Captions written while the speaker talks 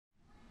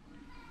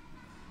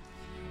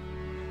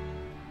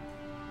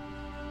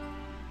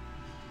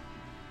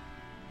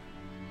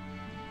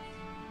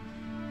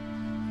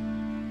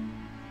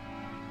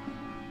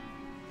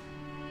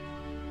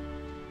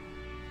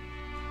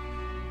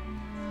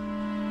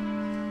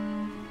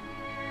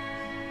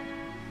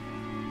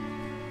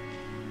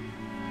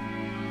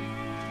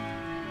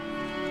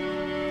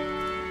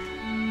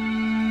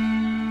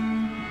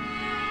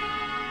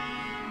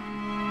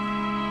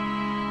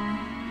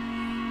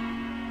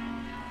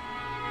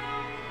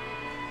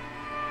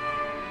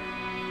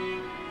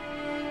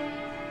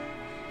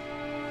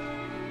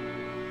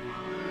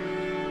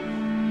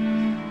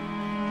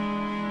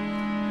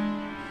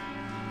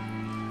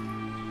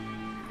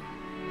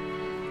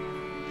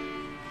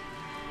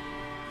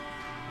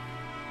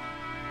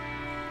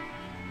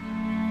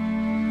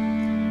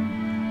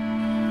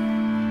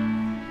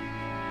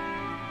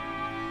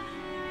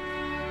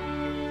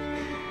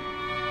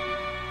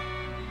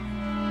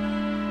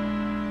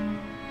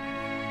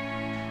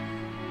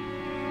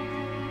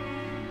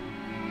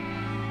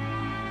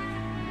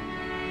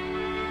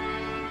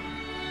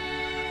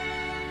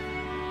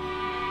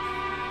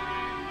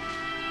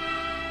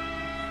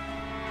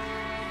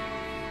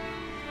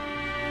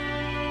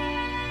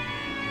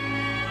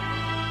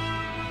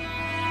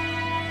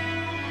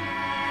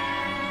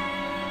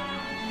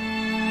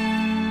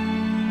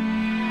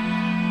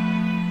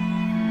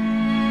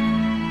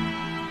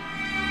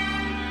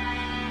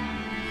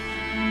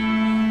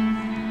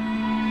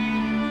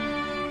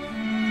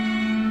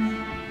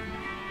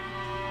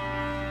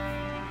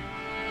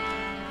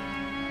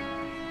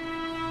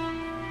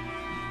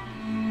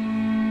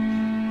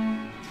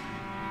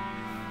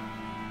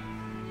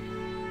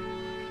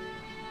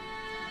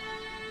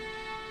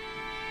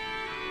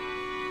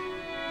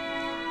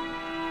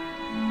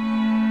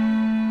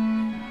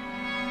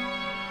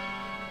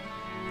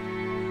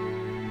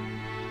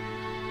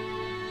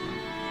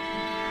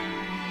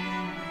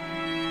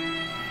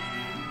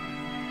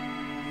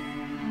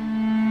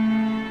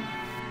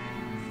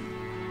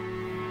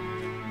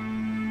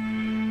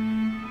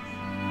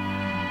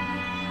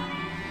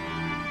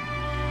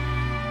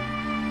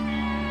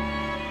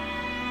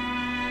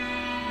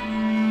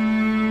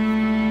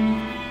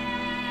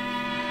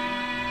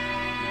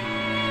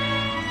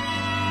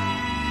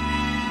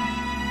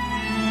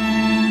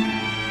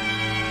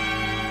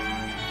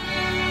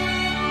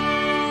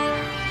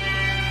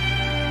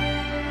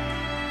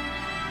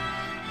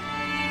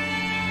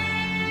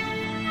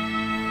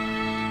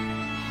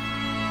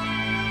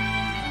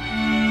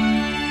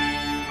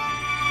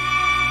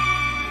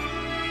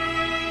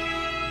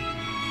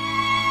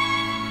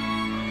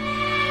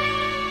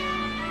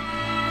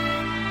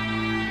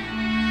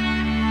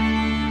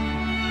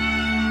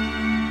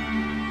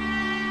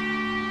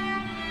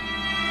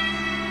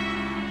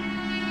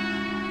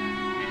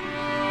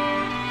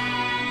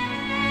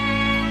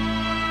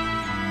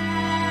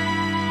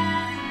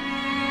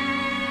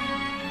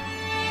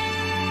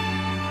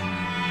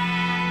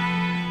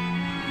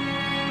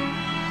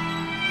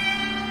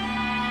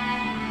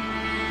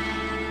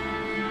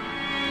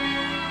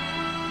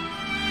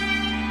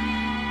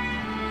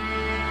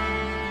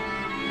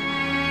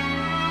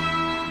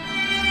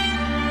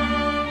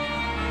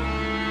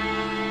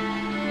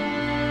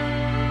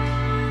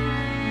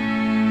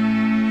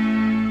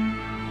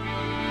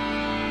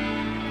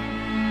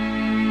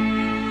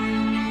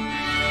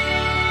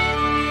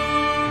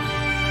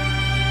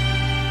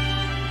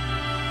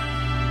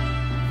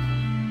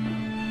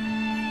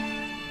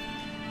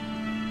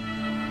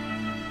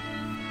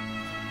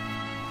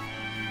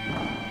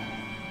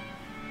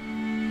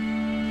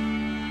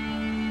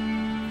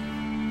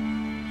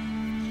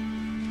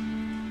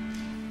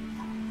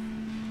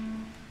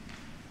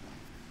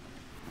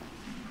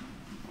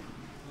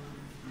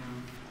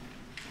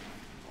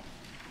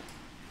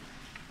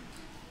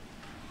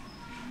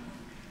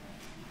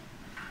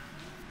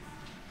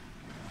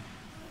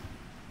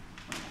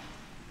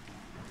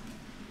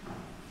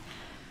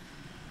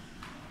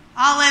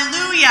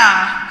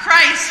Hallelujah!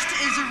 Christ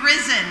is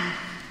risen.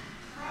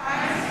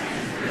 Christ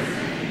is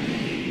risen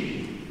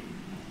indeed.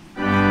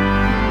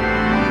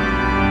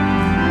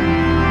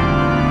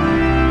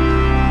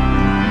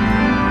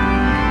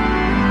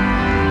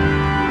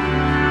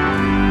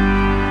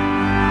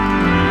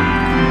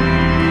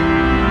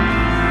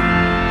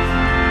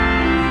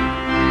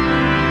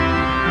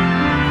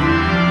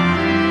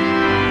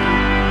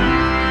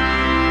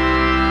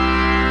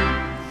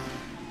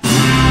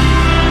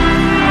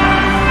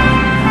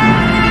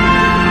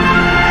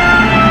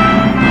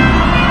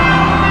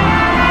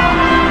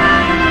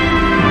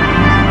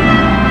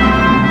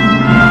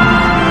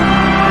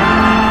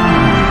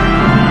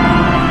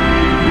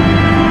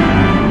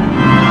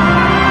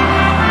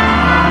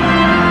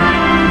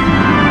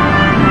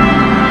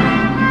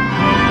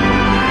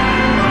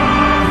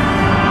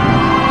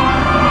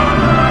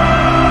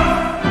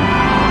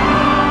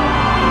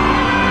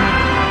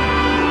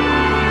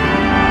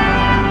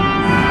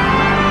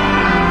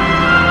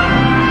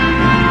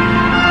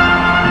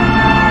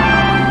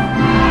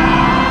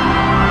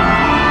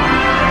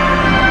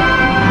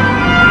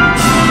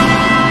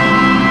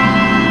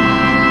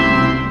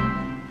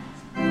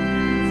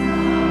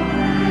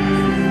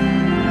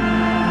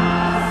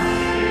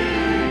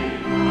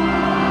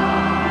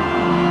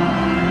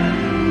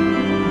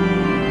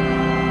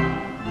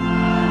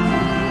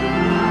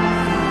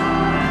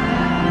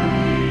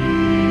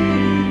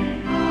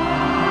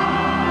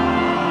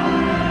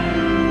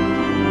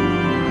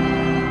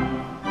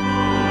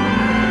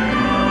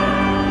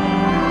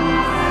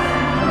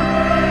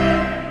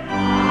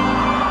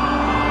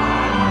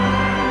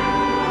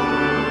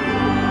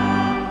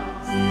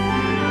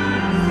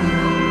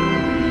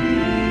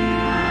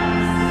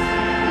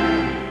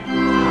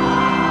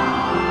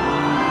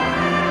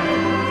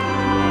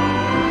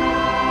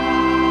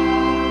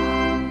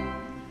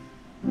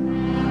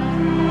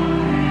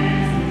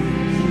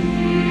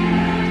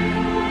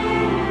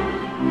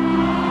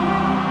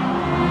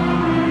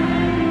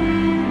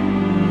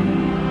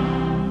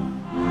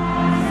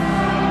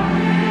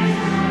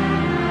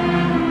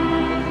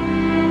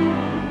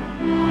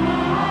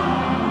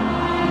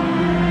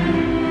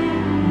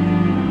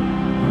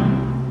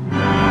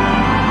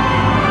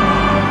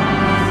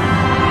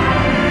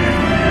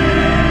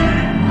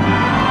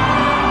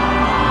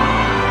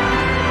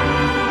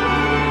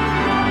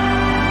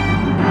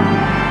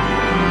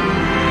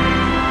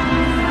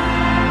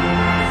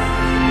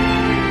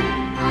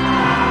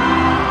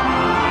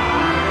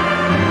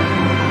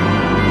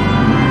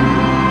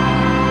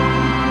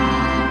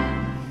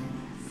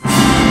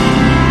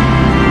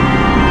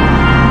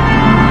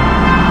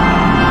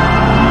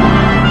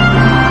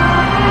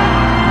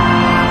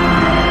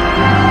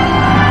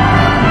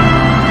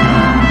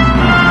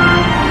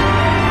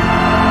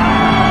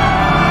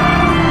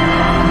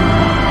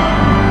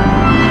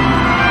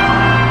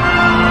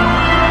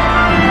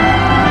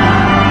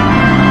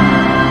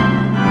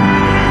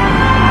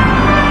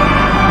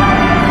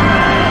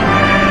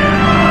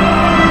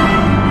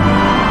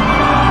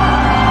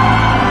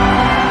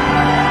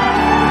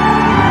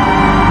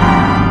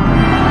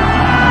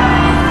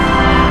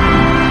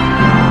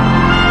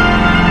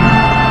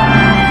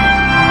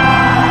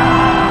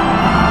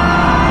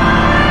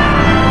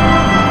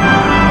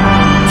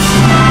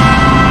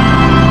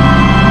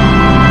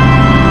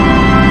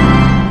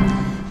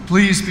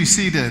 Please be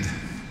seated.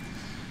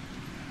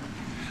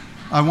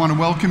 I want to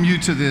welcome you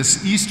to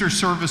this Easter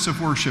service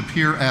of worship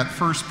here at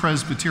First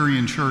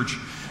Presbyterian Church,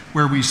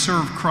 where we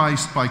serve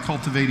Christ by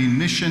cultivating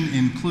mission,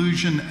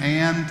 inclusion,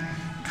 and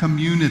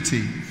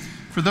community.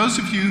 For those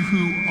of you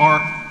who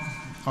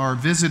are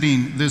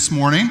visiting this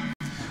morning,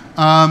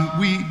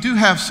 we do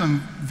have some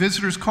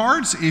visitors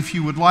cards. If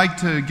you would like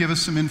to give us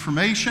some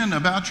information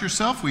about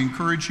yourself, we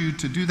encourage you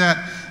to do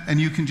that, and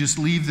you can just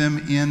leave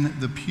them in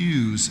the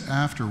pews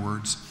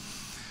afterwards.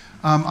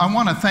 I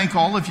want to thank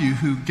all of you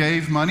who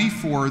gave money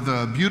for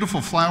the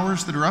beautiful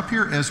flowers that are up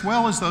here, as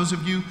well as those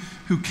of you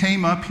who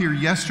came up here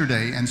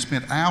yesterday and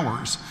spent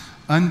hours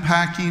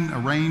unpacking,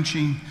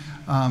 arranging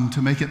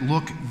to make it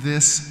look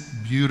this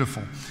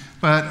beautiful.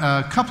 But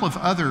a couple of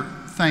other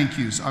thank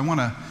yous. I want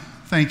to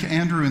thank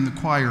Andrew and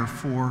the choir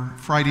for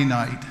Friday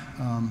night.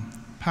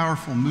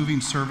 Powerful,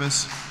 moving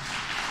service.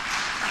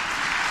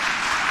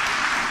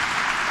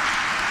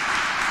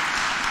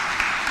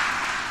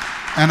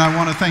 And I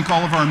want to thank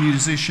all of our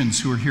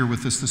musicians who are here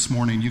with us this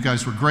morning. You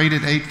guys were great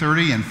at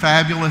 8:30 and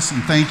fabulous,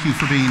 and thank you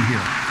for being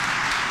here.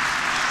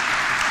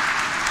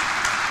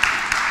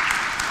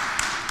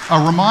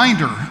 A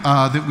reminder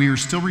that we are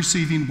still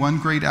receiving one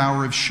great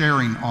hour of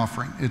sharing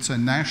offering. It's a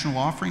national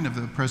offering of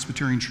the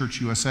Presbyterian Church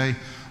USA.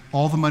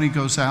 All the money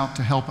goes out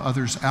to help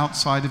others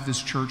outside of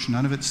this church.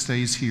 None of it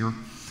stays here.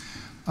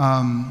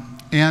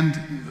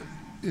 And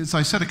as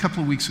I said a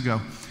couple of weeks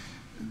ago,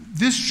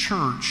 this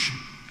church,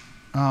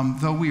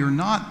 though we are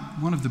not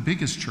one of the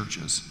biggest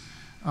churches,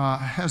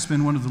 has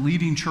been one of the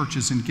leading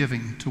churches in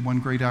giving to one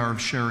great hour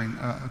of sharing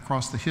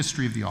across the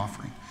history of the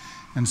offering.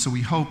 And so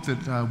we hope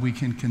that we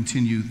can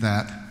continue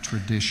that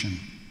tradition.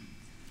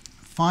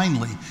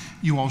 Finally,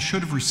 you all should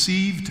have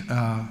received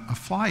a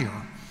flyer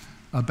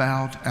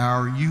about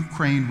our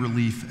Ukraine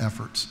relief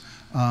efforts.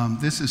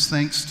 This is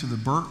thanks to the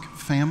Burke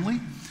family.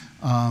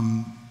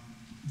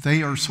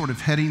 They are sort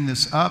of heading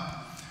this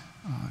up.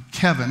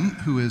 Kevin,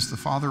 who is the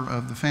father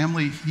of the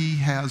family,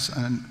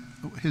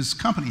 his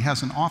company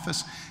has an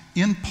office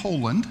in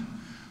Poland,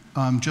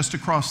 just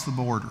across the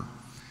border.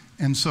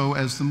 And so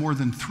as the more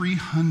than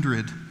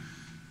 300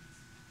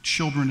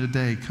 children a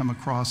day come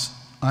across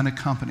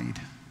unaccompanied,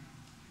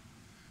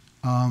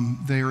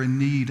 they are in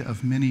need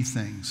of many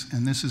things.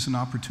 And this is an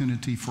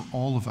opportunity for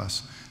all of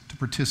us to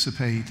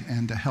participate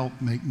and to help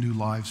make new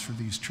lives for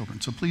these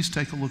children. So please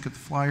take a look at the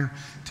flyer.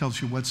 It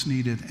tells you what's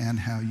needed and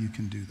how you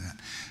can do that.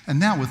 And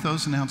now with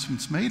those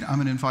announcements made, I'm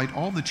going to invite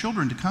all the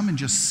children to come and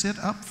just sit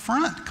up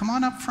front. Come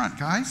on up front,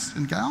 guys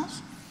and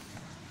gals.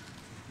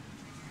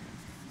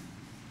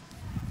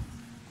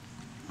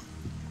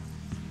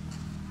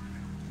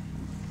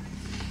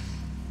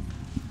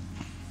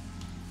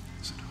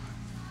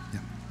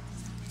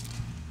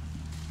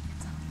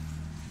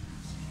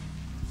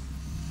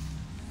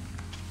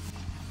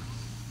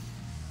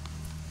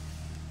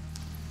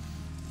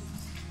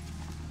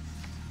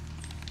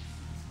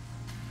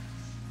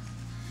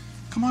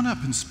 Come on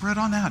up and spread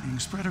on out. You can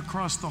spread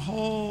across the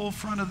whole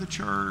front of the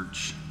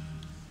church.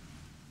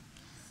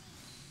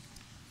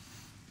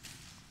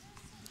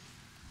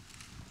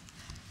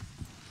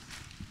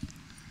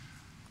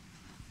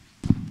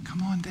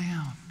 Come on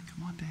down.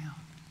 Come on down.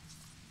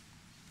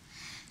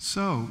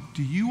 So,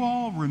 do you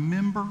all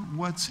remember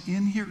what's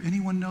in here?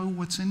 Anyone know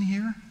what's in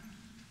here?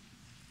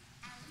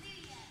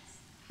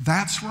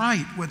 That's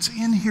right. What's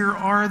in here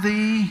are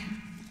the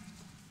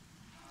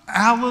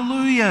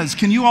Alleluias.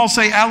 Can you all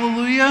say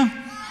Alleluia?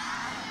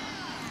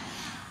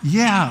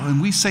 Yeah,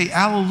 and we say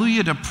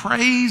Alleluia to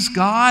praise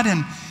God,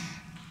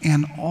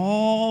 and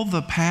all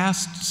the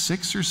past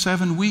 6 or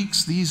 7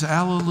 weeks, these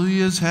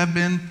Alleluias have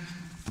been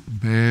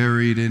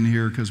buried in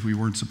here because we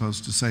weren't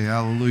supposed to say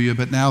Alleluia,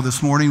 but now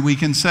this morning we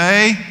can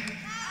say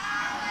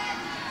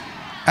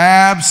Alleluia.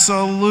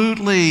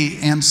 Absolutely.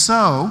 And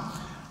so,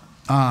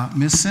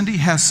 Miss Cindy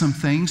has some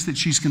things that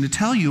she's going to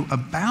tell you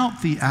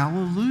about the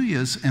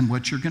Alleluias and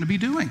what you're going to be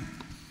doing.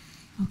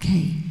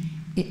 Okay.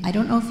 I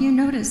don't know if you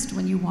noticed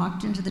when you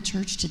walked into the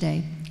church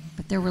today,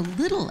 but there were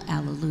little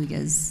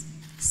Alleluias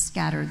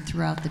scattered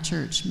throughout the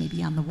church,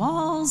 maybe on the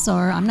walls,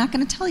 or I'm not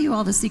going to tell you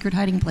all the secret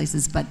hiding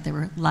places, but there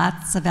were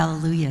lots of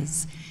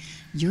Alleluias.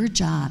 Your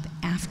job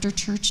after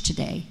church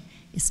today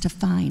is to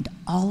find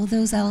all of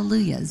those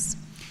Alleluias,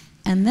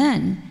 and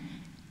then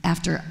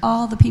after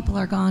all the people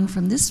are gone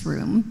from this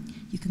room,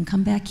 you can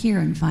come back here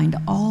and find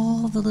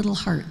all the little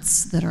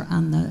hearts that are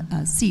on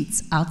the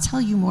seats. I'll tell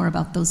you more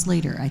about those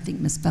later. I think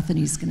Miss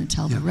Bethany's going to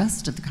tell the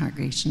rest of the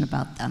congregation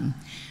about them.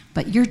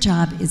 But your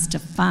job is to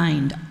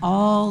find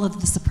all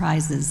of the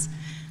surprises.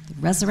 The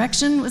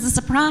resurrection was a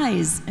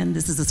surprise, and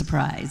this is a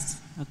surprise.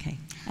 Okay,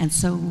 and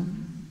so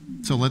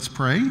let's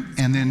pray,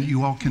 and then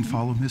you all can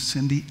follow Miss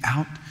Cindy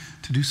out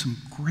to do some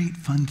great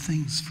fun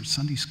things for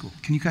Sunday school.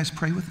 Can you guys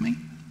pray with me?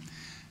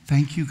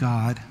 Thank you,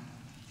 God,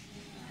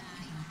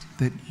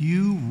 that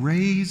you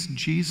raised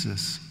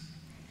Jesus.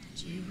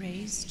 You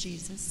raised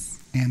Jesus.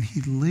 And he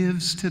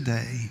lives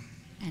today.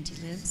 And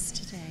he lives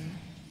today.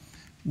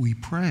 We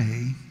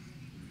pray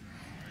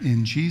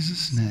in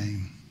Jesus'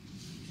 name.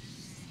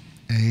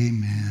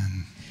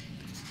 Amen.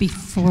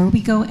 Before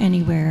we go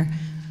anywhere,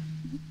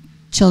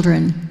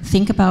 children,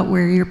 think about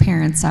where your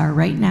parents are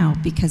right now,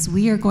 because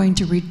we are going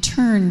to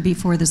return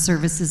before the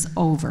service is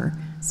over.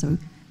 So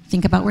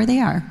think about where they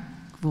are.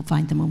 We'll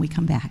find them when we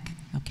come back.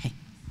 Okay.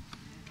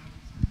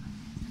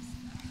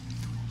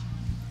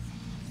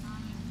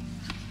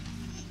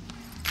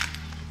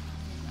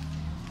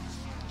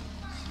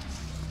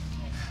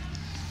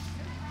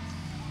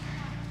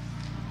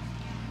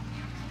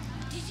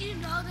 Did you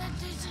know that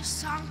there's a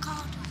song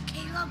called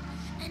Caleb,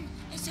 and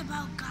it's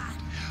about God?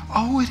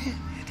 Oh, it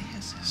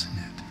is, isn't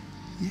it?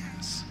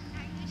 Yes.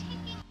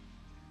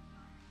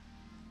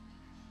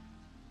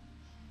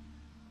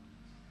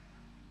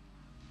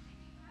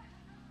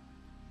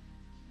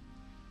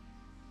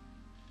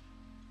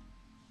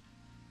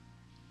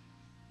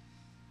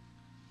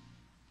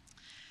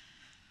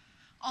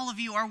 All of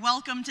you are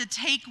welcome to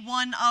take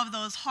one of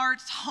those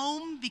hearts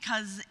home,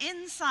 because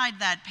inside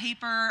that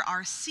paper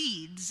are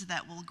seeds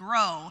that will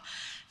grow.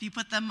 If you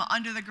put them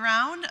under the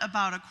ground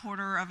about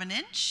 1/4 of an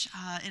inch,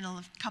 in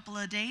a couple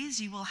of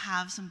days, you will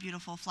have some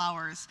beautiful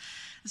flowers.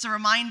 It's a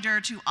reminder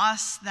to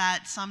us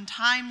that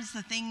sometimes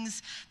the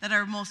things that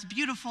are most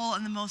beautiful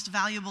and the most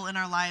valuable in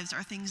our lives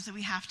are things that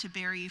we have to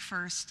bury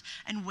first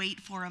and wait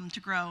for them to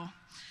grow.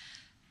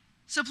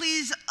 So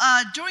please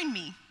join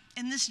me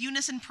in this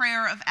unison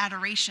prayer of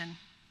adoration.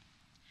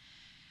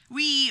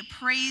 We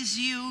praise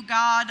you,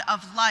 God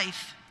of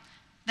life,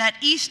 that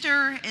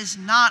Easter is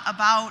not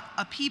about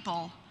a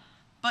people,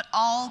 but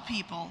all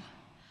people.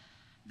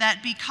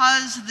 That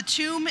because the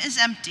tomb is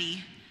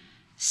empty,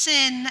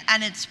 sin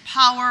and its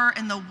power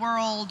in the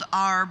world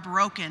are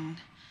broken.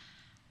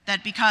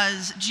 That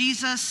because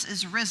Jesus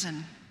is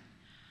risen,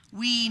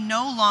 We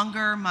no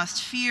longer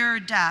must fear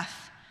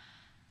death,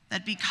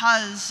 that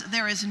because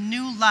there is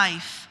new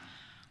life,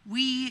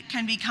 we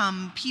can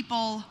become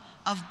people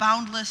of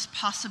boundless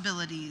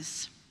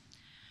possibilities.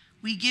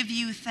 We give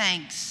you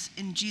thanks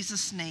in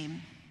Jesus'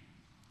 name.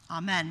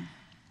 Amen.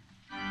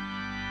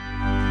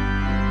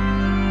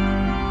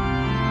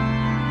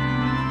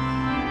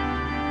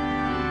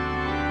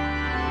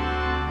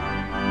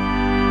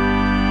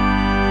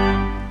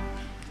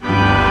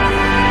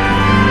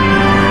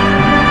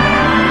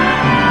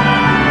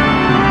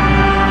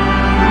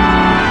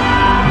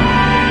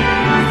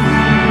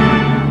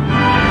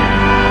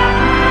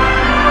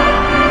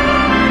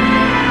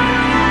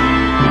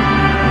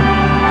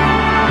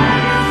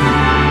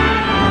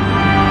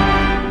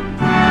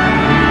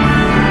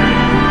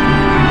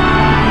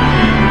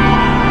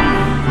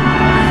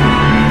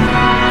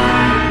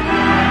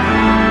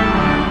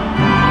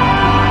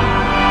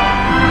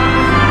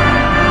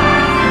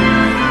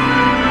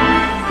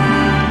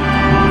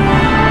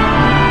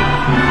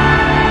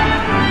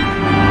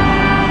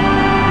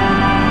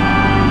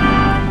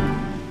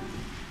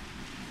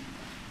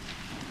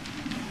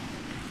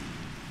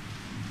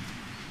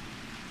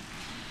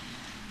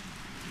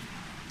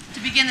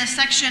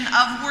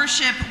 Of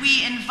worship,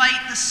 we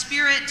invite the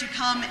Spirit to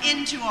come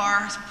into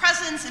our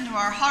presence, into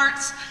our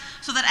hearts,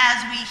 so that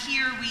as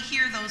we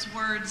hear those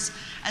words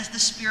as the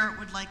Spirit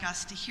would like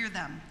us to hear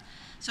them.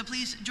 So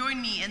please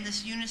join me in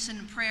this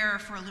unison prayer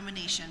for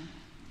illumination.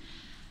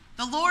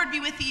 The Lord be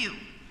with you.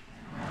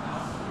 And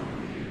also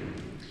with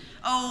you.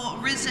 O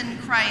risen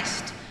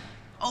Christ,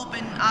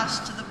 open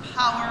us to the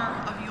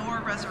power of your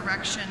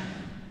resurrection,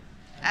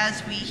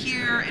 as we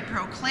hear it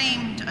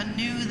proclaimed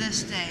anew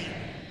this day,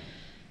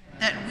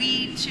 that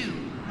we too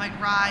might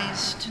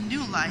rise to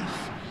new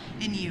life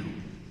in you.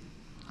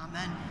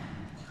 Amen.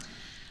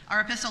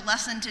 Our epistle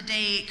lesson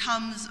today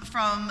comes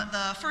from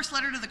the first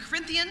letter to the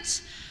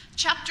Corinthians,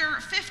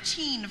 chapter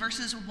 15,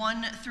 verses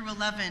 1 through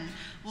 11,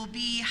 will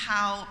be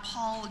how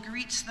Paul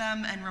greets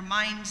them and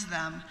reminds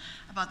them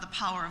about the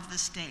power of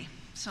this day.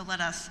 So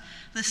let us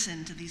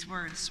listen to these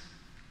words.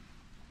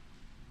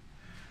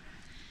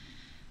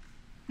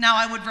 Now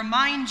I would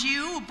remind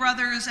you,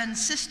 brothers and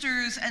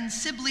sisters and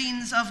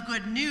siblings of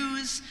good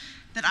news,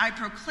 that I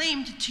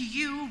proclaimed to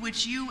you,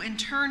 which you in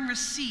turn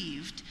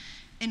received,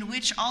 in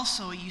which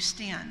also you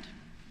stand,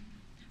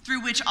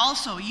 through which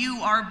also you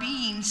are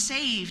being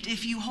saved,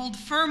 if you hold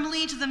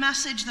firmly to the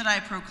message that I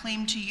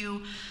proclaimed to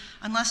you,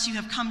 unless you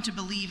have come to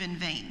believe in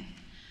vain.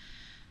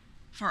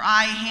 For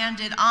I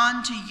handed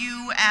on to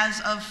you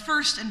as of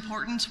first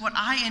importance what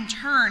I in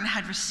turn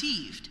had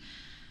received,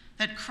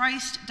 that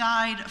Christ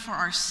died for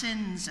our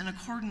sins in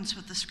accordance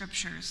with the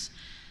Scriptures,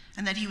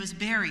 and that he was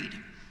buried,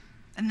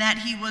 and that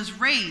he was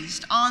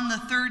raised on the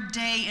third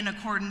day in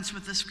accordance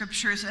with the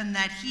Scriptures, and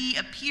that he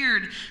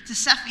appeared to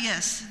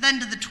Cephas, then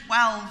to the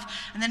 12,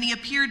 and then he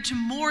appeared to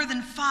more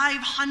than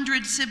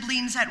 500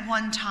 siblings at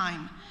one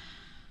time,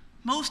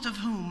 most of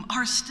whom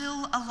are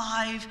still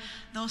alive,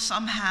 though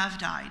some have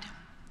died.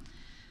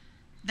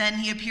 Then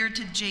he appeared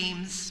to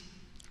James,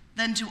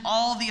 then to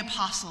all the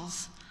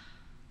apostles.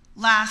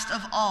 Last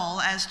of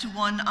all, as to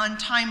one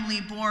untimely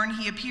born,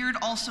 he appeared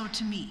also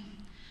to me.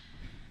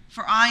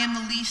 For I am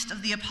the least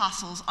of the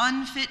apostles,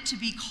 unfit to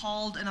be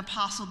called an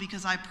apostle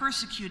because I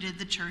persecuted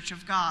the church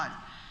of God.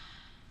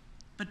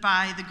 But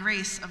by the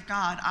grace of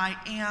God, I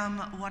am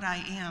what I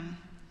am.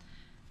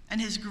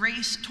 And his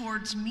grace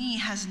towards me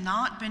has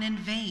not been in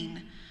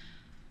vain.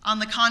 On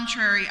the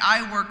contrary,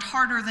 I worked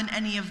harder than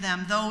any of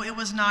them, though it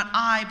was not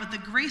I, but the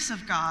grace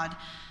of God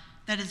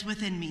that is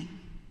within me.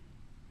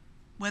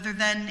 Whether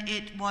then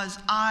it was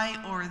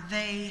I or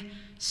they,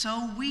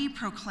 so we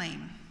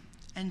proclaim,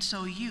 and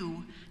so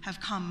you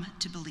have come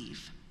to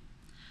believe.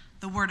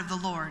 The word of the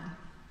Lord.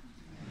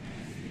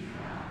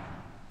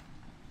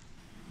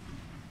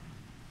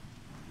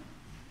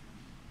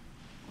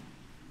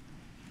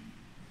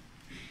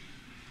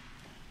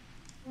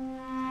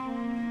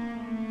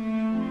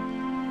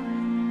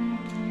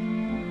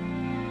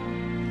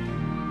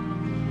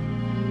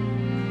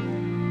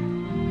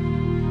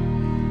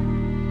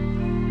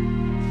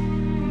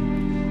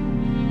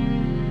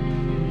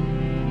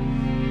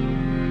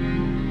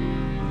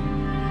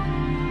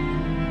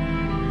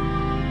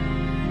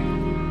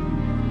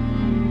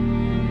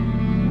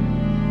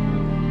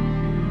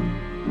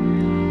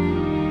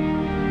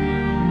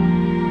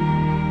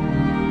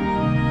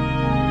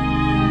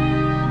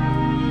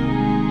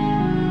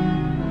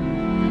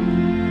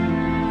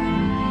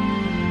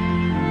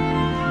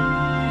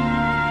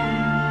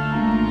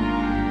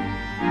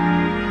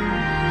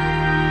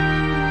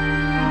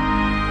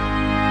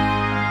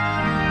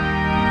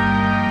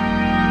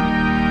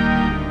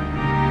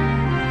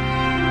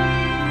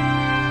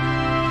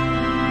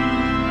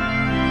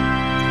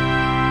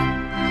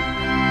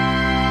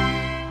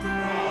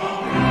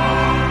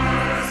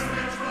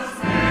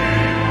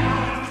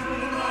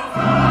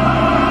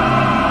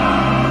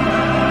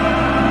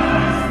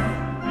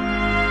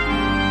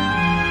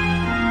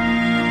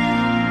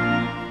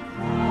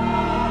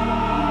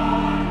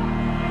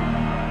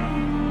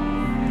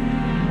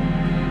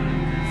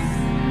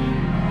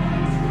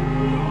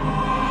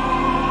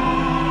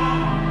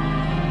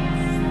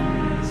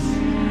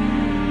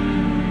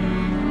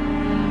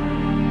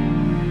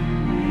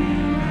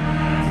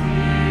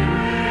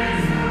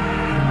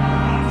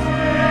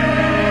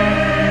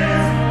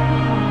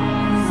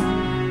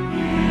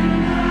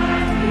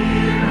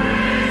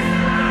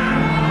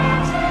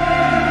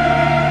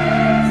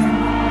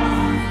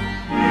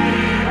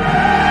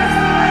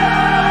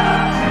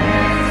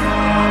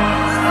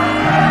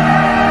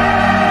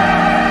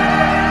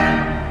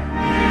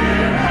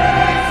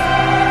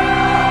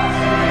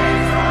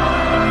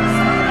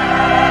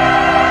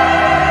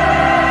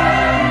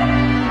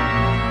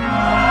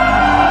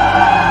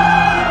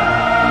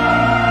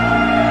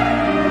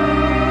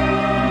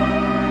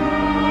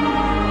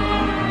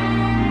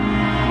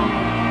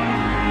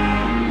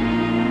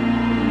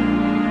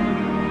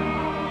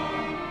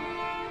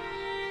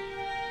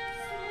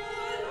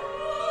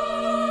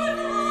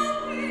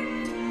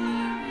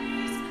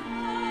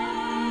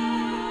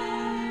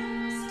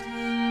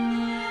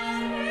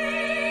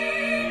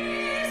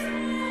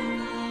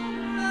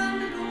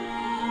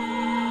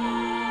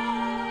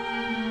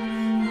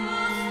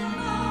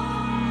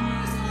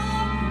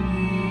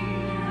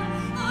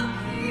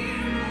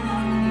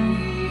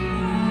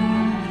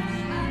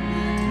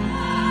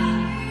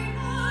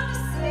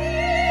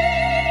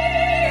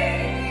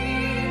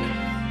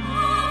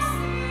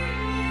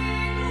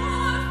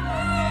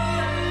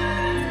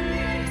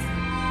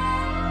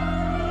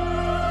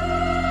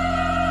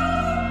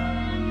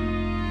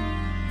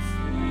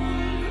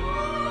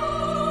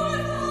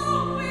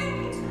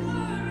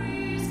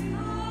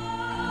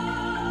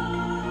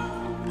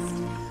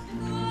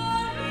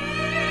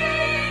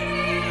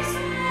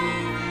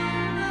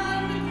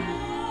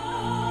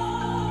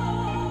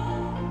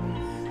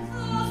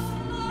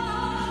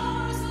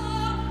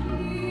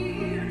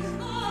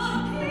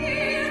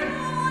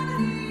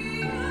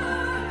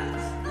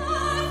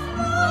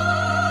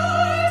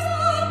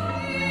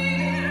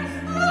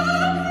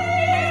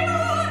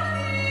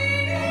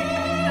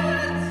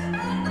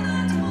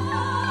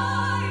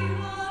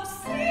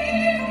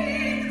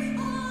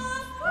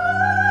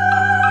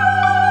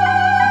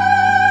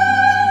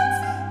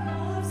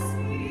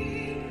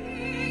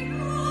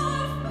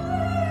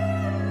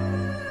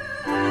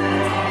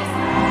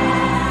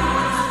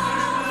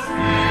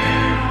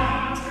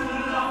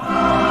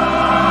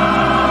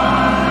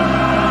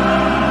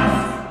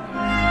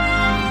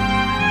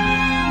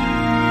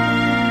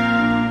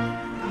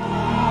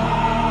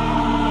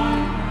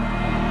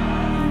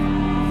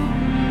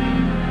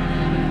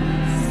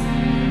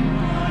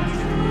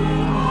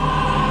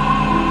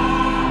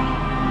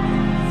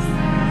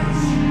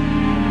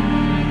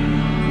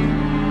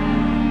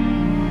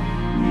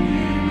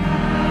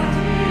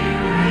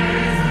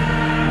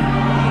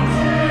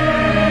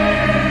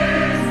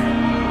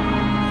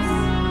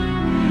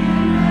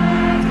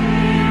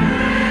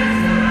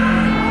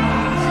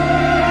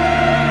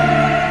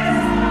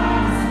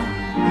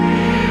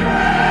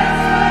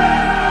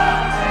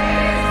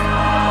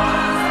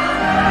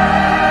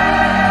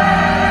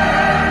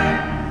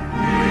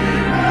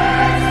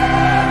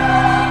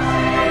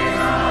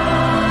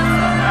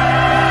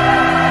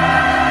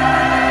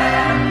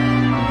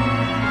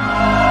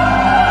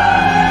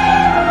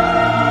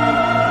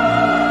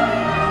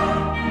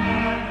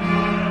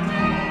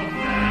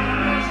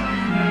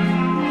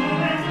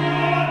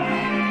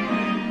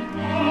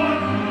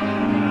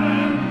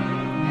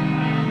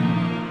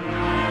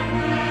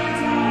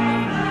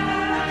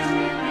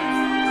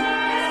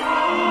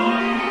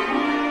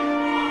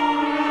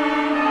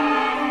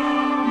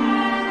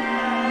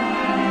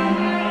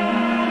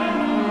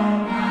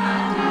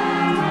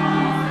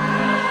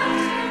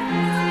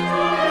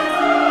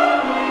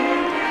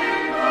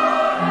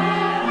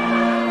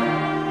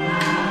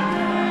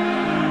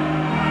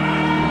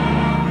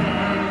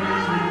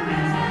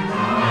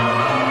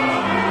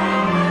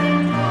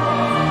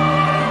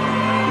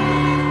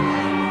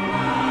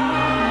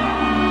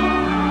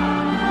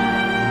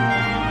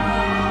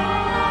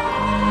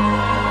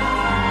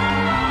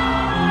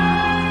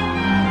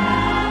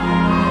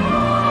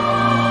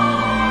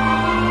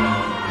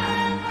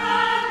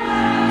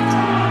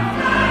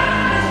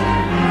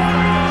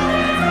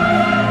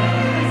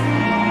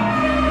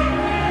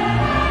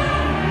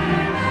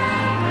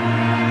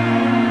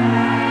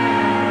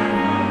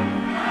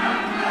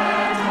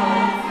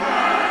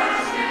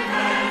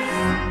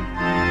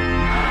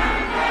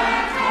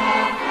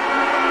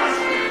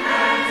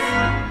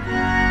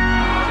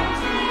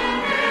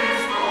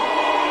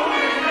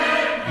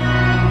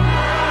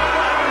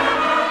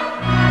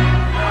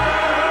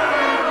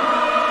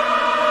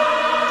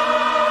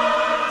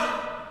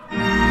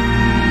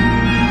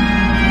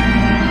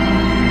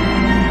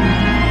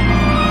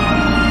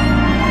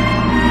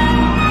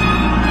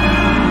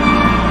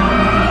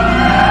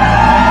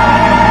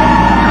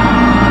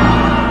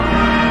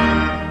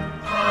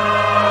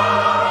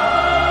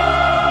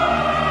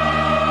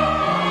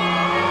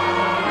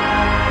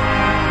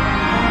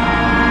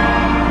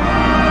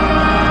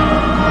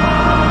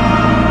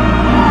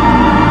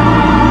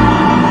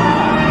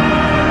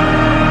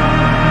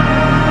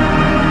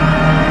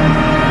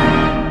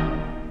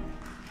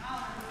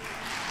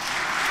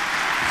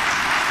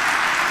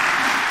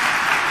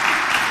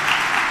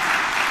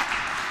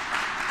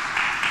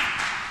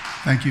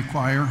 Thank you,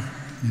 choir,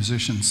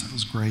 musicians. That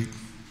was great.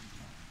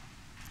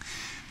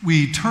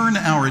 We turn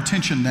our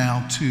attention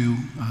now to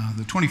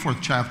the 24th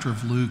chapter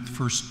of Luke, the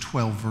first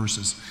 12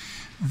 verses.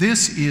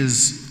 This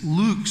is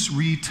Luke's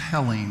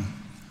retelling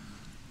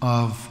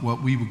of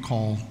what we would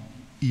call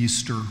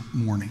Easter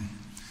morning.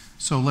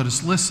 So let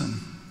us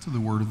listen to the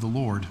word of the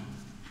Lord.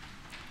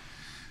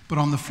 But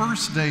on the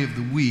first day of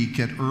the week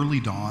at early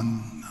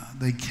dawn,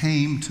 they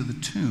came to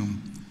the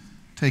tomb,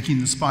 taking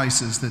the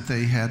spices that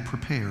they had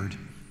prepared.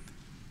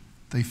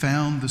 They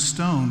found the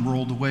stone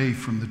rolled away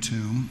from the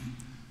tomb,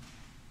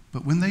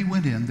 but when they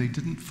went in, they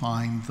didn't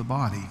find the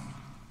body.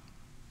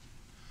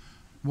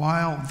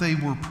 While they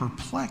were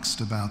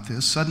perplexed about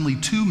this, suddenly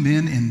two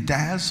men in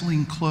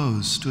dazzling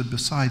clothes stood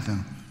beside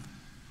them.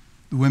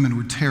 The women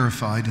were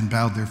terrified and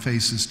bowed their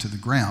faces to the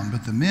ground,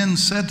 but the men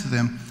said to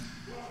them,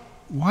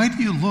 "Why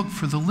do you look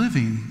for the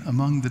living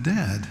among the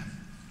dead?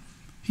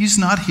 He's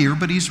not here,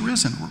 but he's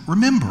risen.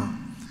 Remember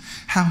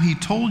how he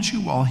told you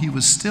while he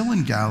was still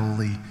in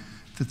Galilee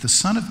that the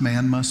Son of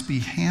Man must be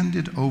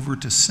handed over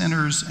to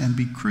sinners and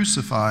be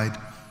crucified,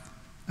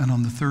 and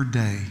on the third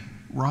day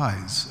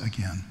rise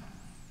again."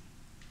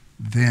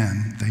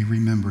 Then they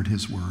remembered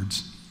his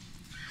words.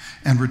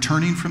 And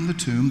returning from the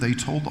tomb, they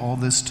told all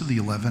this to the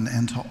 11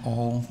 and to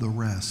all the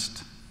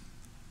rest.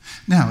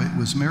 Now it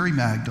was Mary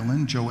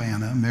Magdalene,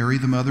 Joanna, Mary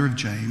the mother of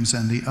James,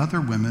 and the other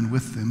women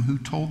with them who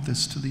told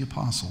this to the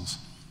apostles.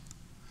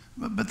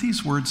 But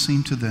these words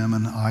seemed to them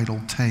an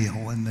idle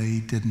tale, and they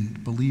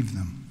didn't believe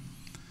them.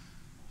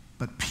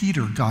 But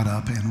Peter got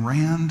up and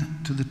ran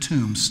to the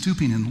tomb,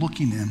 stooping and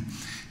looking in.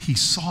 He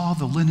saw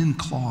the linen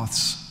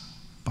cloths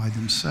by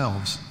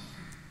themselves.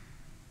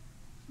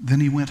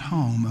 Then he went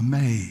home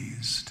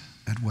amazed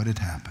at what had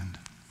happened.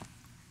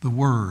 The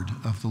word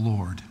of the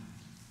Lord.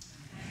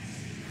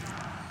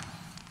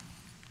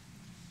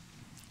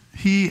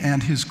 He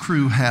and his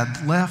crew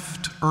had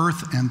left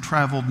Earth and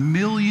traveled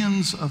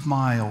millions of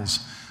miles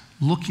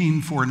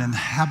looking for an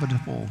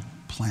inhabitable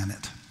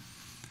planet.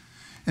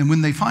 And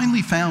when they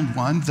finally found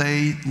one,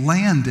 they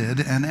landed,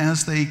 and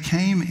as they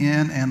came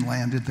in and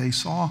landed, they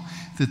saw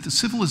that the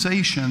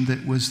civilization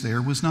that was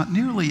there was not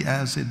nearly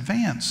as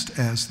advanced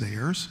as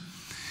theirs.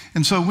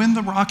 And so when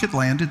the rocket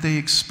landed, they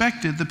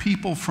expected the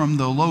people from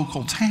the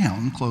local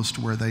town close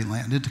to where they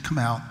landed to come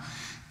out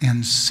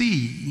and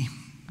see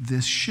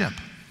this ship.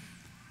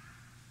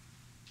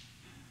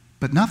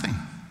 But nothing.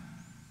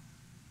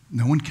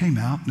 No one came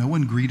out, no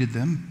one greeted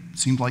them. It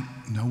seemed like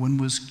no one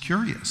was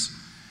curious.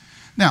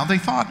 Now, they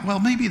thought, well,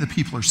 maybe the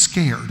people are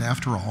scared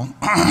after all.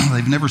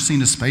 They've never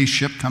seen a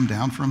spaceship come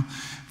down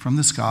from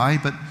the sky.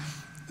 But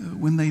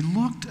when they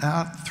looked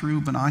out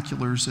through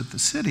binoculars at the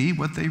city,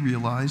 what they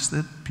realized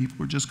that people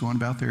were just going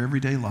about their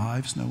everyday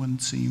lives. No one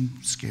seemed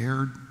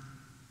scared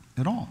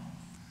at all.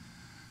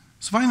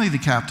 So finally, the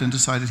captain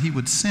decided he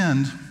would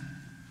send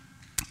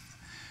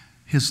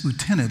his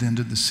lieutenant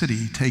into the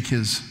city, take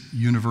his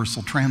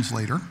universal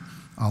translator,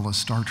 a la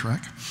Star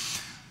Trek,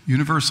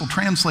 universal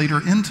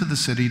translator into the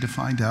city to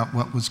find out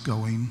what was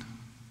going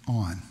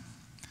on.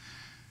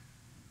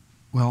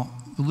 Well,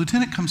 the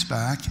lieutenant comes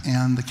back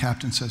and the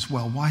captain says,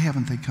 well, why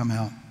haven't they come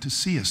out to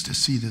see us, to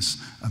see this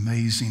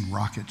amazing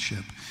rocket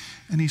ship?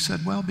 And he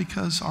said, well,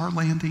 because our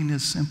landing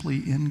is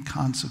simply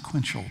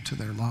inconsequential to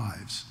their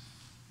lives.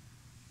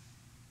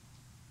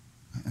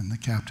 And the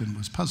captain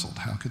was puzzled.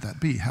 How could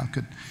that be? How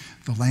could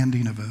the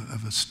landing of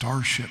a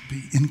starship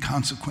be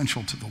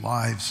inconsequential to the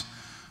lives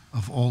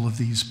of all of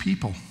these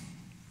people?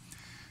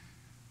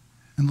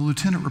 And the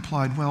lieutenant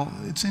replied, well,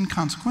 it's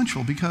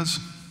inconsequential because,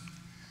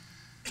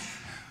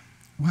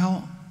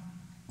 well,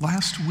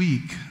 last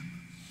week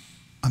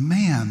a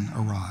man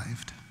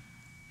arrived.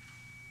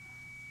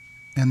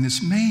 And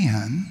this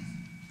man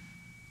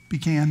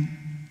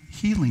began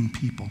healing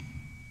people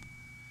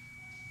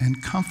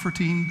and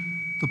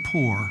comforting the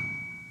poor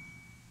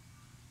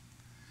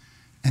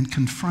and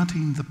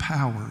confronting the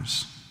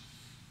powers.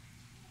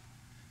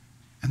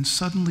 And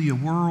suddenly a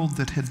world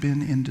that had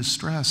been in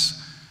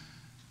distress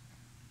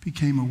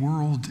became a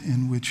world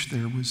in which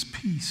there was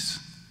peace.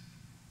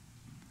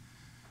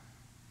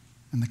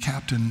 And the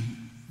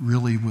captain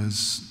really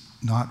was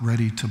not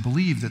ready to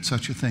believe that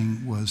such a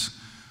thing was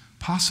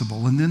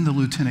possible. And then the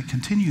lieutenant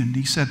continued and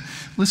he said,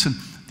 listen,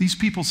 these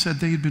people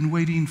said they had been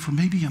waiting for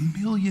maybe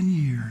 1,000,000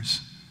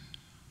 years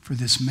for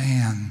this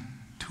man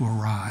to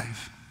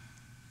arrive.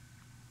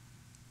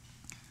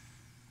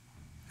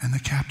 And the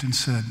captain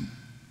said,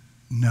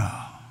 no,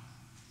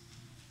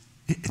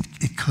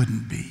 it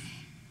couldn't be.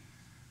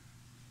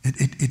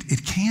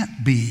 It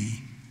can't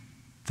be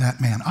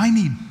that man. I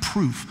need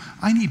proof.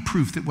 I need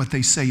proof that what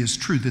they say is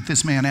true, that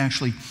this man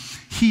actually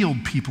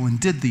healed people and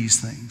did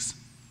these things.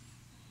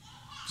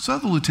 So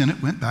the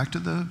lieutenant went back to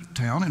the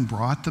town and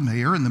brought the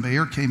mayor, and the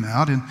mayor came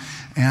out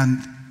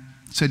and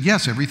said,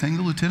 yes, everything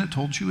the lieutenant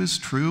told you is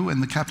true.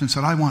 And the captain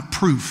said, I want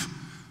proof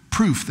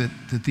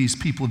that these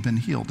people have been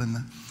healed. And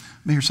the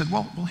mayor said,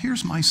 well,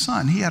 here's my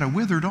son. He had a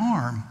withered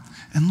arm,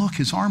 and look,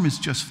 his arm is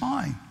just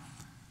fine.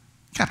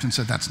 Captain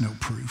said, that's no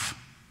proof.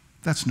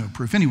 That's no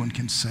proof. Anyone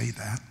can say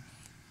that.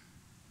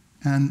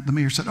 And the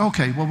mayor said,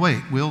 okay, well,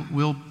 wait,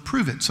 we'll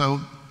prove it.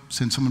 So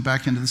send someone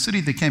back into the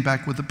city. They came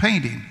back with a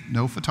painting,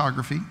 no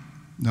photography,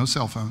 no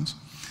cell phones.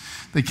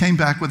 They came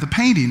back with a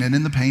painting, and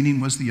in the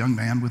painting was the young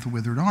man with a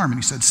withered arm. And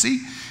he said,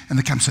 see? And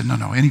the captain said,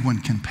 no, anyone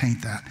can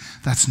paint that.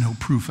 That's no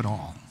proof at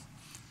all.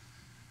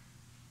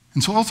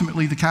 And so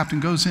ultimately, the captain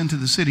goes into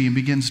the city and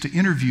begins to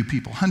interview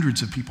people,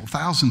 hundreds of people,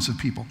 thousands of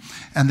people.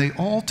 And they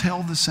all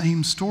tell the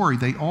same story.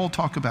 They all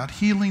talk about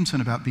healings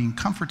and about being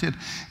comforted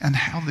and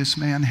how this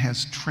man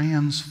has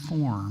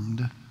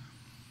transformed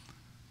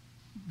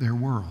their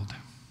world.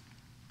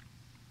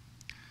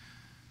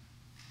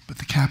 But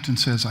the captain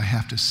says, I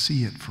have to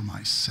see it for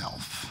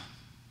myself.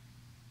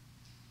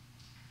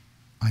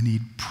 I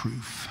need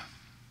proof.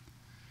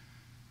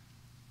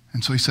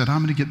 And so he said,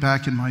 I'm going to get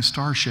back in my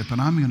starship and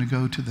I'm going to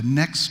go to the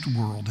next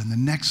world and the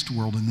next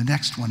world and the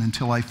next one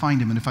until I find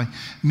him. And if I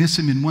miss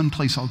him in one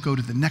place, I'll go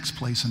to the next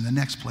place and the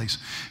next place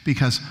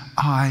because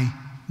I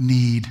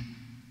need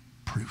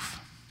proof.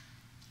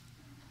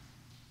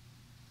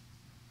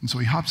 And so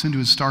he hops into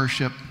his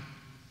starship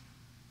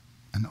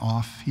and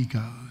off he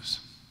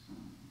goes.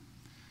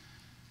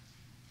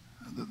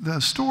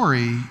 The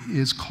story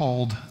is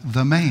called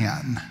The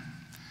Man,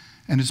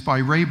 and it's by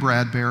Ray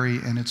Bradbury,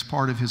 and it's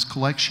part of his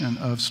collection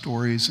of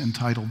stories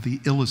entitled The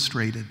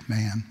Illustrated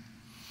Man.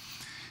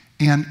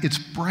 And it's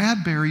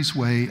Bradbury's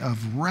way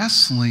of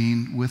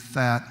wrestling with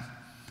that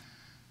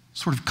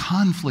sort of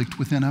conflict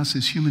within us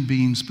as human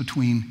beings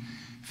between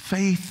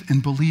faith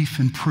and belief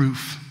and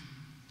proof.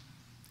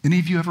 Any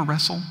of you ever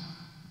wrestle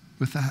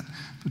with that,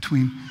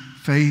 between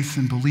faith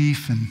and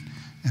belief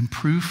and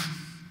proof?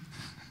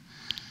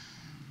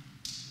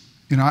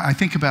 You know, I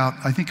think about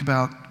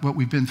what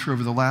we've been through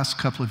over the last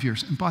couple of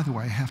years. And by the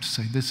way, I have to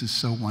say, this is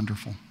so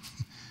wonderful.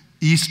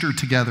 Easter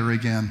together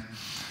again.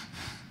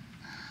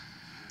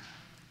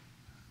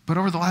 But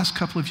over the last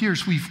couple of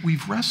years,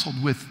 we've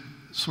wrestled with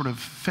sort of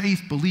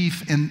faith,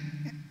 belief,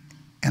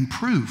 and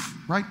proof,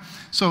 right?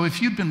 So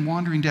if you'd been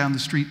wandering down the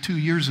street 2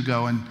 years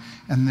ago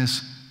and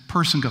this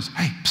person goes,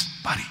 hey,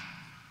 psst, buddy,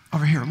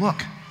 over here,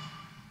 look.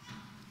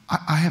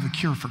 I have a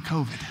cure for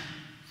COVID.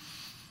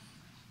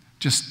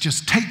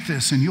 Just take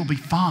this and you'll be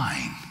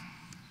fine.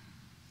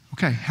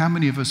 Okay, how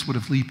many of us would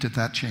have leaped at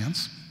that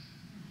chance?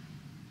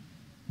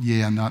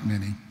 Yeah, not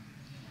many.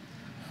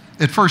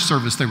 At first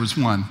service, there was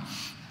one.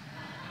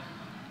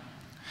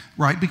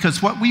 Right,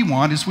 because what we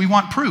want is we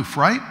want proof,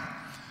 right?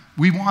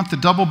 We want the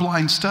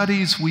double-blind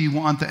studies. We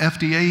want the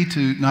FDA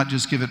to not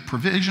just give it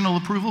provisional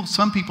approval.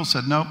 Some people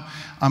said, no,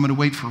 I'm going to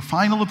wait for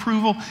final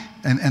approval,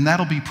 and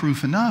that'll be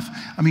proof enough.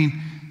 I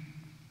mean,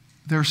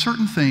 there are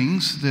certain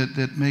things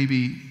that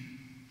maybe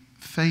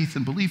faith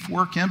and belief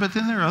work in, but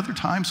then there are other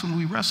times when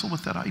we wrestle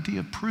with that idea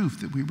of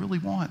proof, that we really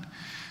want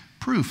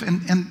proof.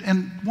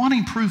 And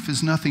wanting proof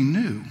is nothing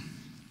new.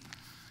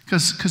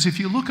 Because if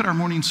you look at our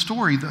morning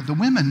story, the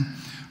women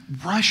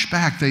rush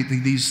back.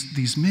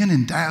 These men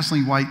in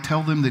dazzling white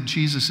tell them that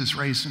Jesus is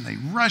raised, and they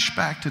rush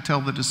back to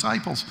tell the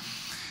disciples.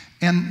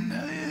 And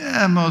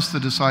most of the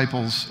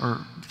disciples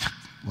are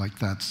like,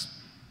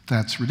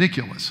 that's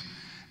ridiculous.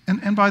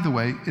 And by the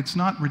way, it's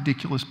not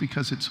ridiculous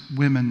because it's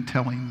women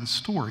telling the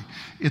story.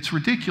 It's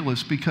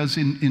ridiculous because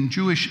in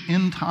Jewish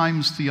end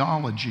times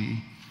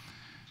theology,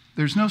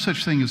 there's no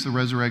such thing as the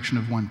resurrection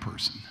of one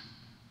person.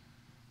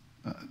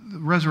 The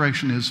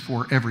resurrection is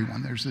for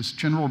everyone. There's this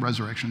general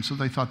resurrection. So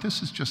they thought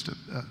this is just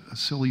a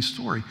silly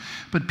story.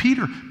 But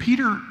Peter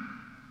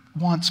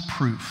wants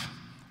proof,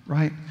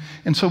 right?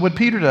 And so what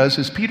Peter does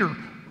is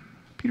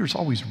Peter's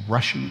always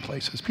rushing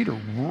places. Peter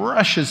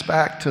rushes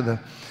back to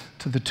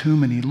the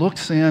tomb and he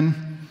looks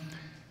in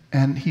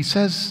and it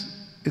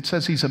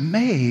says he's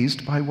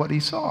amazed by what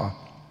he saw.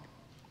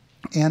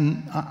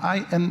 And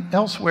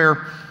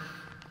elsewhere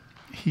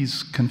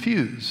he's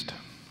confused.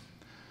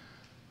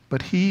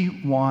 But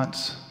he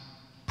wants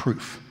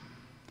proof,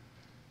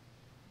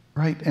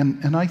 right?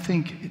 And I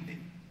think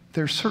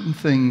there's certain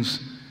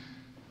things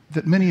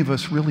that many of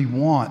us really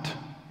want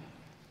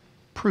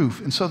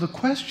proof. And so the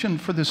question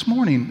for this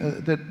morning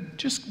that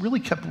just really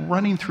kept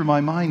running through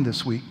my mind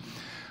this week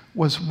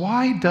was,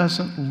 why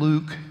doesn't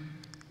Luke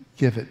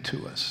give it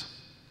to us?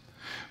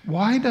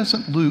 Why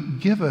doesn't Luke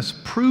give us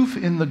proof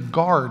in the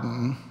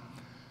garden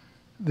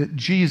that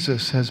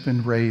Jesus has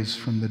been raised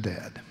from the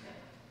dead?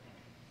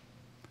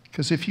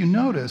 Because if you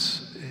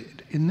notice,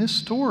 in this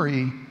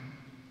story,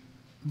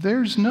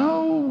 there's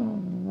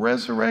no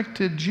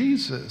resurrected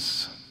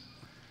Jesus,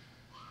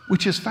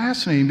 which is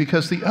fascinating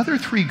because the other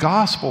three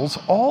Gospels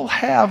all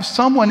have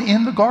someone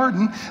in the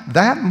garden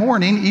that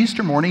morning,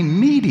 Easter morning,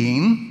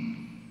 meeting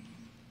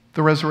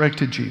the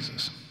resurrected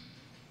Jesus.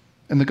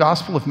 In the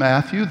Gospel of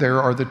Matthew, there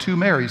are the two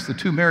Marys. The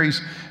two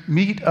Marys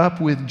meet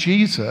up with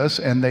Jesus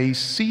and they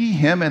see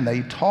him and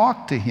they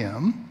talk to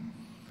him.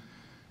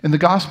 In the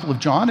Gospel of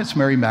John, it's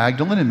Mary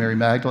Magdalene, and Mary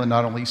Magdalene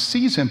not only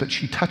sees him, but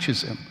she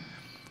touches him.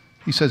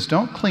 He says,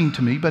 don't cling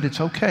to me, but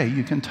it's okay,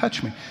 you can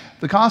touch me.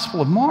 The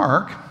Gospel of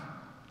Mark,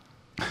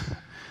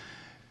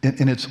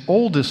 in its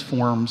oldest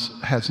forms,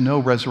 has no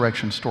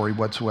resurrection story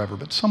whatsoever,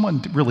 but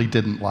someone really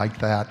didn't like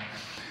that.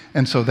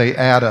 And so they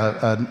add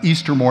an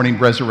Easter morning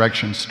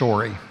resurrection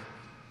story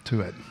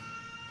to it.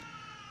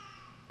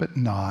 But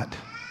not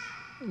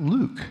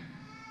Luke.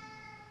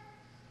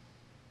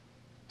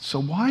 So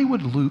why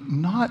would Luke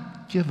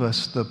not give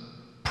us the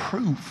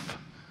proof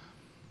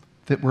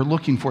that we're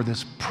looking for,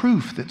 this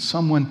proof that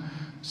someone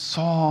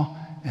saw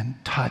and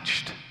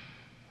touched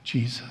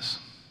Jesus?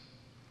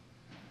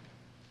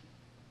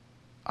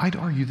 I'd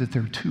argue that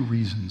there are two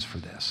reasons for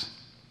this.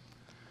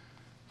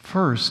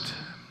 First,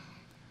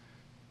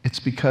 it's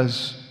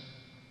because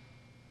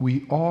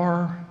we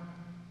are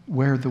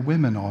where the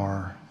women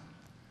are,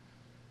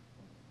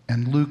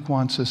 and Luke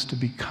wants us to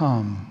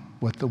become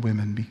what the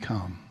women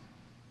become.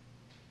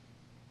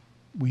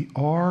 We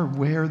are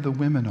where the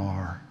women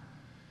are,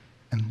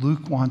 and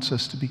Luke wants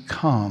us to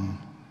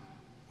become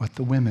what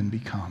the women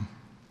become.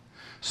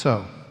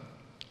 So,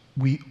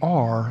 we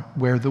are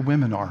where the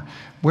women are.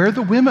 Where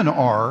the women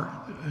are,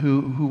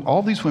 who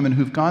all these women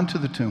who've gone to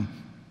the tomb,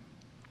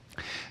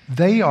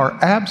 they are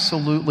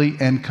absolutely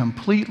and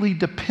completely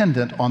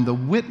dependent on the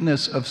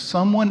witness of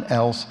someone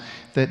else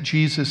that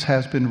Jesus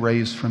has been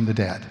raised from the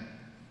dead.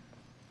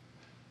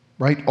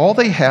 Right? All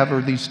they have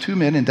are these two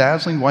men in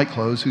dazzling white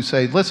clothes who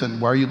say,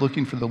 listen, why are you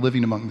looking for the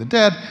living among the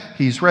dead?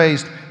 He's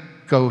raised.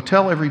 Go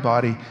tell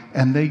everybody.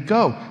 And they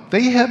go.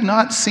 They have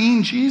not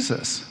seen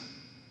Jesus.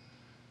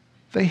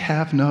 They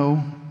have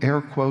no,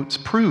 air quotes,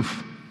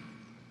 proof.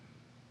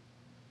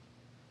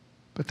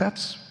 But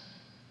that's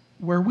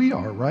where we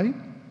are, right?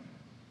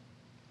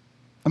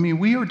 I mean,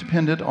 we are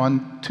dependent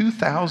on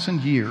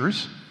 2,000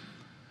 years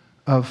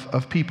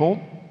of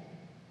people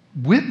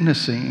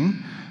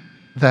witnessing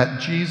that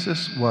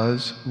Jesus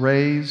was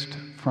raised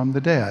from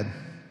the dead.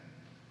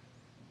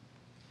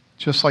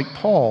 Just like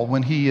Paul,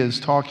 when he is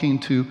talking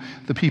to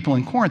the people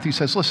in Corinth, he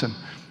says, listen,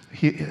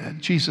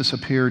 Jesus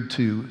appeared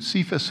to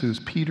Cephas, who's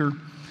Peter,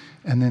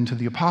 and then to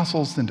the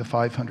apostles, then to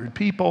 500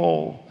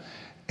 people.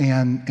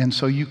 And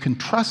so you can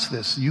trust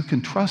this. You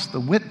can trust the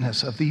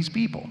witness of these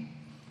people.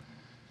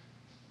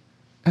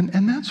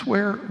 And that's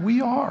where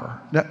we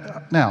are.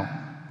 Now,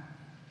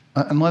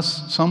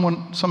 unless some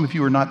of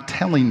you are not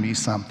telling me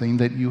something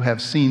that you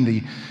have seen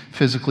the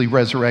physically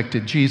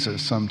resurrected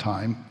Jesus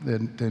sometime,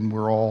 then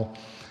we're all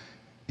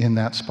in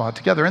that spot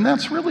together. And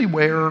that's really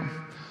where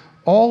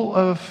all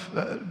of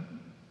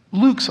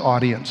Luke's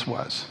audience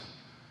was.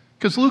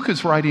 Because Luke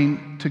is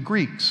writing to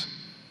Greeks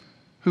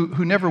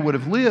who never would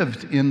have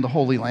lived in the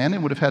Holy Land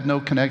and would have had no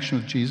connection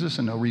with Jesus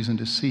and no reason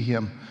to see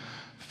him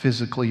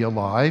physically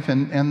alive.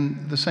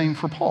 And the same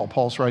for Paul.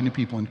 Paul's writing to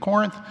people in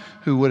Corinth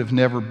who would have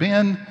never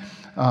been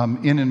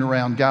in and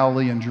around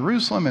Galilee and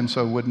Jerusalem, and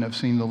so wouldn't have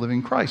seen the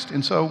living Christ.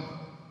 And so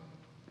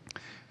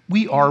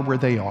we are where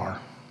they are.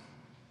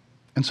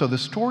 And so the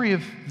story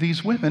of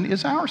these women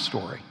is our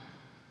story.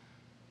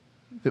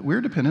 That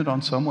we're dependent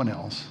on someone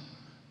else,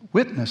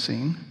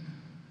 witnessing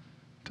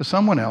to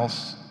someone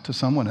else,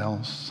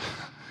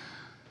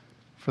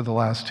 for the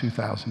last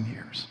 2,000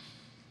 years.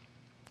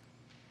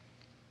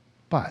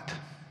 But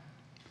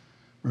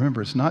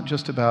remember, it's not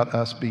just about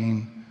us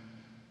being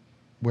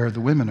where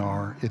the women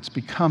are, it's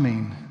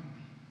becoming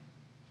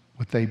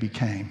what they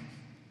became.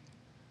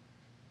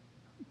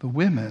 The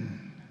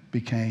women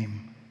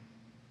became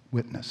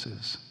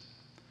witnesses.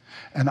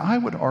 And I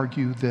would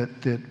argue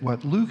that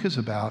what Luke is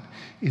about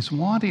is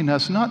wanting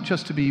us not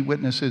just to be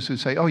witnesses who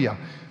say, oh yeah,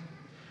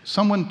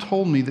 someone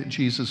told me that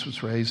Jesus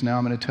was raised, now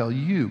I'm going to tell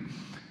you.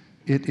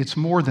 It's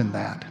more than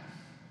that.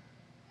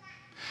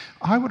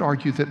 I would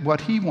argue that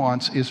what he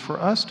wants is for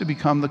us to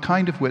become the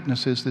kind of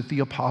witnesses that the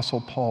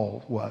Apostle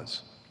Paul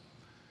was.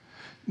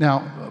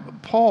 Now,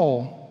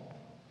 Paul,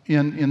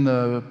 in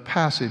the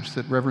passage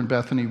that Reverend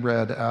Bethany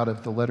read out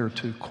of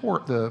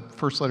the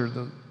first letter to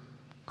the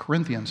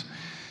Corinthians,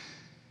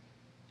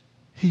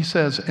 he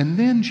says, and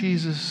then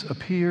Jesus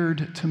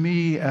appeared to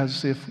me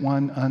as if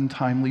one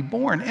untimely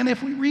born. And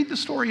if we read the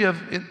story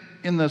of it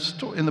in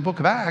the book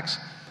of Acts,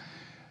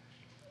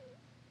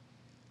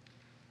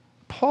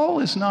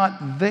 Paul is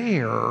not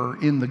there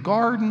in the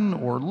garden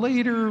or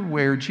later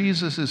where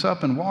Jesus is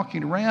up and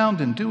walking around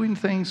and doing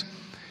things.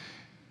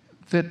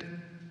 That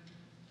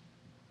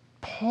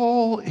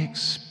Paul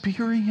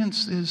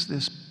experiences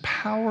this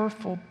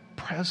powerful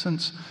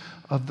presence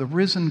of the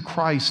risen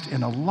Christ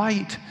in a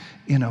light,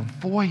 in a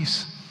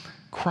voice.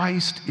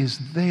 Christ is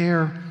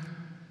there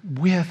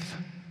with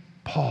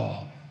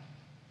Paul.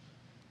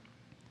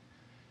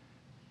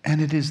 And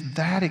it is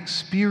that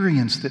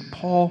experience that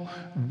Paul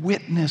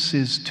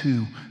witnesses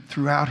to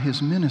throughout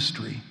his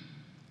ministry.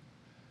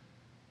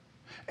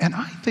 And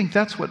I think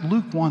that's what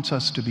Luke wants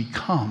us to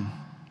become.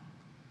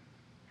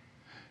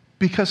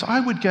 Because I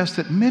would guess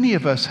that many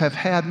of us have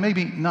had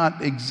maybe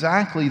not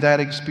exactly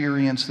that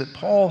experience that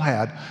Paul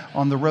had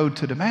on the road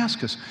to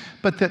Damascus,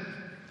 but that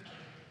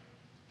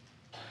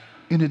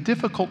in a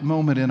difficult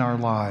moment in our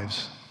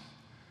lives,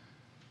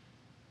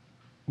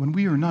 when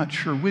we are not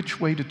sure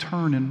which way to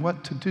turn and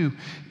what to do,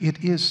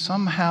 it is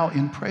somehow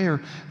in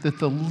prayer that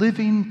the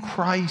living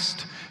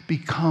Christ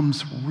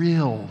becomes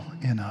real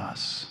in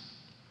us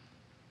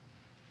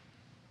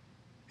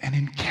and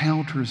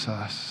encounters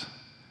us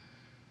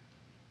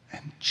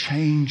and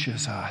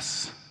changes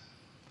us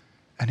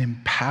and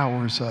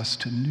empowers us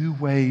to new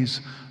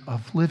ways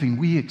of living.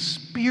 We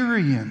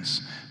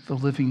experience the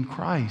living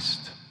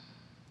Christ.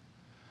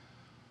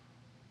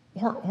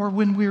 Or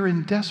when we're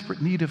in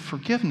desperate need of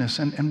forgiveness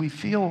and we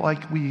feel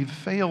like we've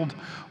failed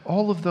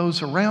all of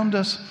those around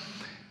us,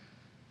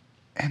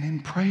 and in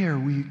prayer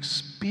we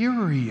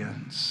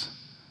experience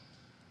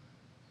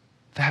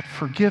that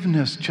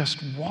forgiveness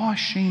just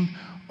washing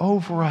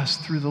over us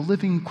through the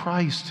living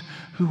Christ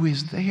who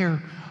is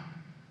there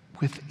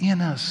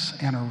within us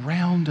and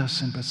around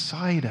us and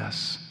beside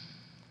us.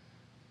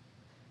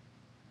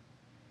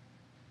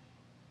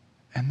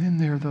 And then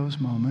there are those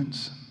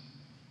moments.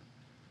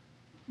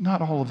 Not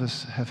all of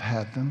us have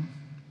had them,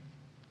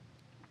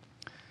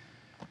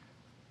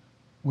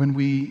 when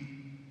we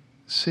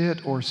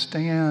sit or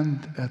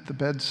stand at the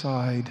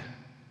bedside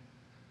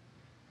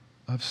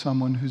of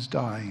someone who's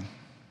dying.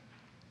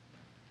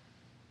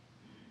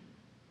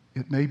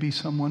 It may be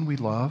someone we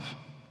love.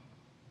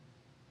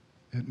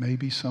 It may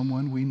be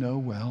someone we know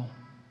well.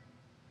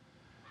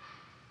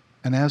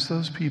 And as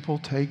those people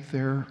take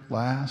their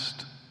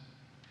last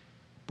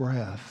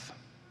breath,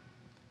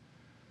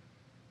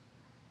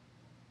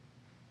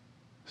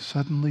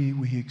 suddenly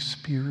we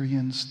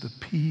experience the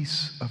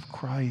peace of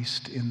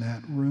Christ in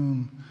that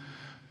room,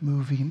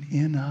 moving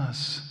in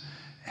us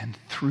and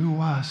through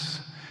us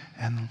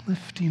and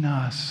lifting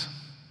us.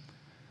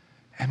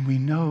 And we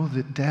know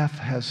that death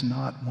has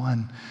not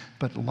won,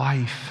 but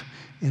life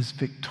is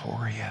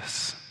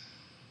victorious.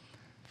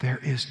 There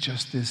is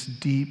just this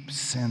deep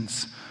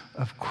sense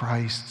of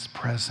Christ's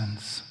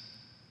presence.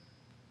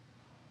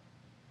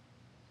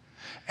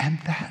 And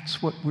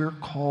that's what we're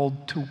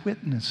called to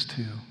witness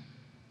to.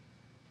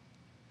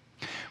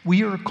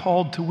 We are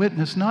called to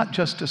witness not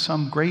just to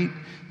some great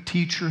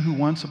teacher who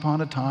once upon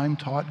a time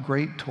taught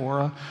great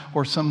Torah,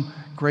 or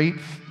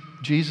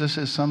Jesus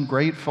as some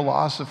great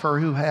philosopher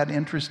who had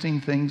interesting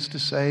things to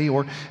say,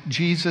 or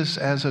Jesus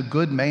as a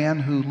good man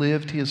who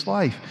lived his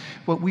life.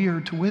 What we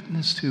are to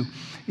witness to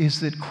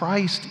is that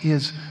Christ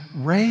is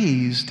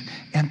raised,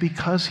 and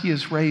because he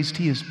is raised,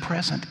 he is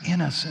present in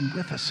us and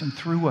with us and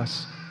through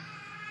us,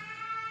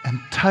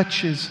 and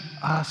touches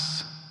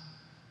us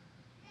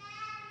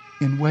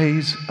in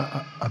ways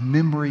a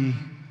memory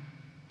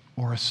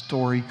or a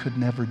story could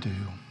never do.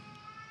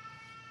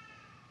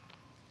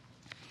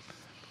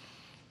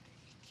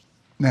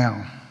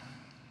 Now,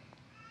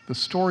 the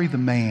story The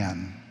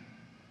Man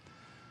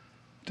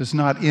does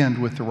not end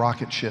with the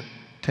rocket ship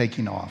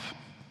taking off.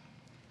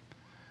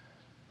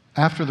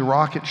 After the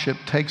rocket ship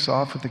takes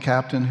off with the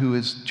captain who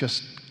is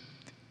just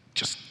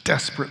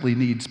desperately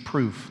needs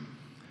proof,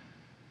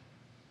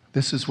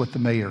 this is what the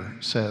mayor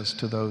says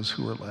to those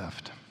who are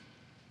left.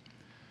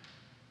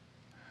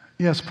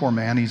 Yes, poor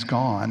man, he's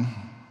gone,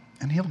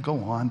 and he'll go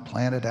on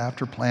planet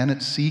after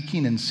planet,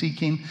 seeking and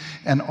seeking,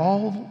 and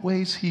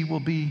always he will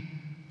be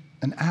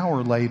an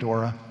hour late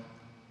or a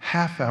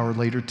half hour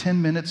late or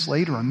 10 minutes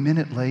late or a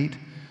minute late.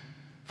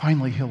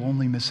 Finally, he'll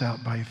only miss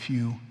out by a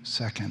few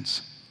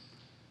seconds.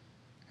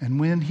 And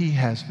when he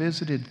has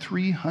visited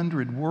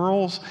 300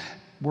 worlds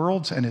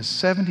and is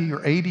 70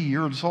 or 80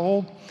 years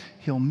old,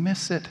 he'll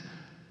miss it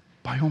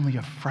by only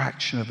a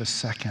fraction of a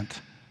second,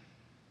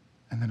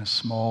 and then a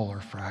smaller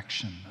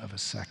fraction of a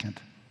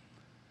second.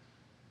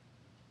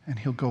 And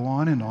he'll go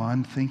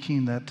on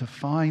thinking that to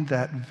find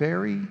that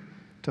very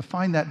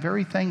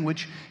thing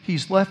which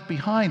he's left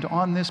behind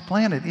on this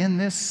planet, in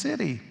this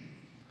city.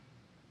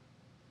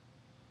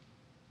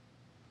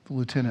 The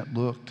lieutenant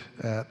looked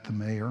at the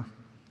mayor.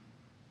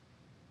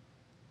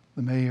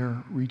 The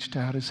mayor reached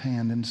out his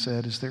hand and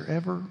said, "Is there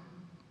ever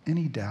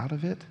any doubt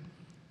of it?"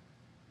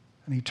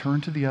 And he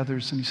turned to the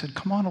others and he said,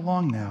 "Come on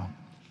along now.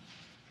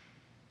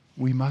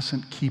 We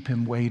mustn't keep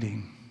him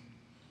waiting."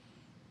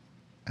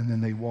 And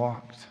then they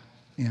walked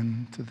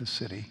into the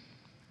city.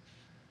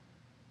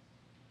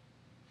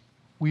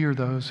 We are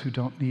those who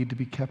don't need to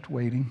be kept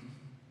waiting.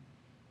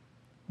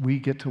 We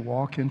get to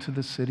walk into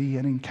the city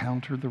and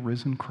encounter the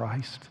risen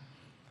Christ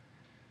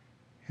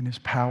in his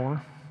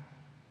power,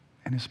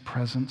 in his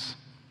presence,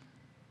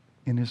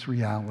 in his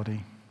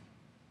reality.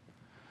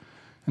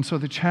 And so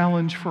the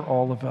challenge for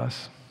all of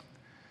us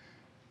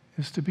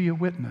is to be a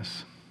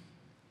witness.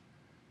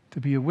 To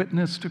be a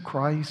witness to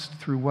Christ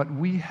through what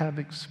we have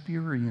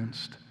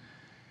experienced,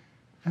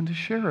 and to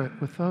share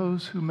it with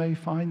those who may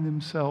find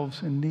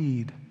themselves in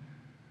need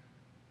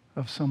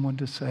of someone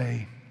to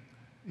say,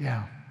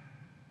 "Yeah,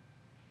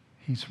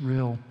 he's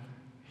real,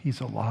 he's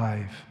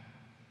alive,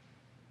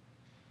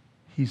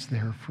 he's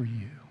there for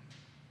you."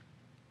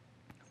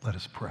 Let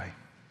us pray.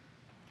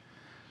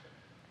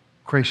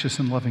 Gracious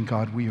and loving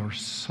God, we are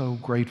so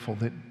grateful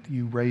that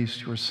you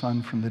raised your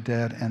Son from the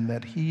dead and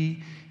that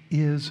he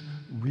is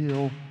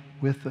real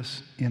with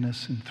us, in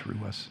us, and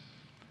through us.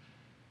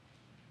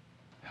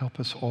 Help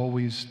us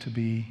always to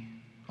be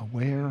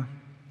aware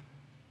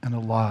and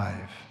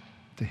alive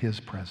to his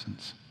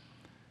presence.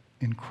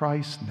 In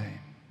Christ's name,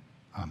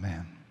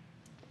 amen.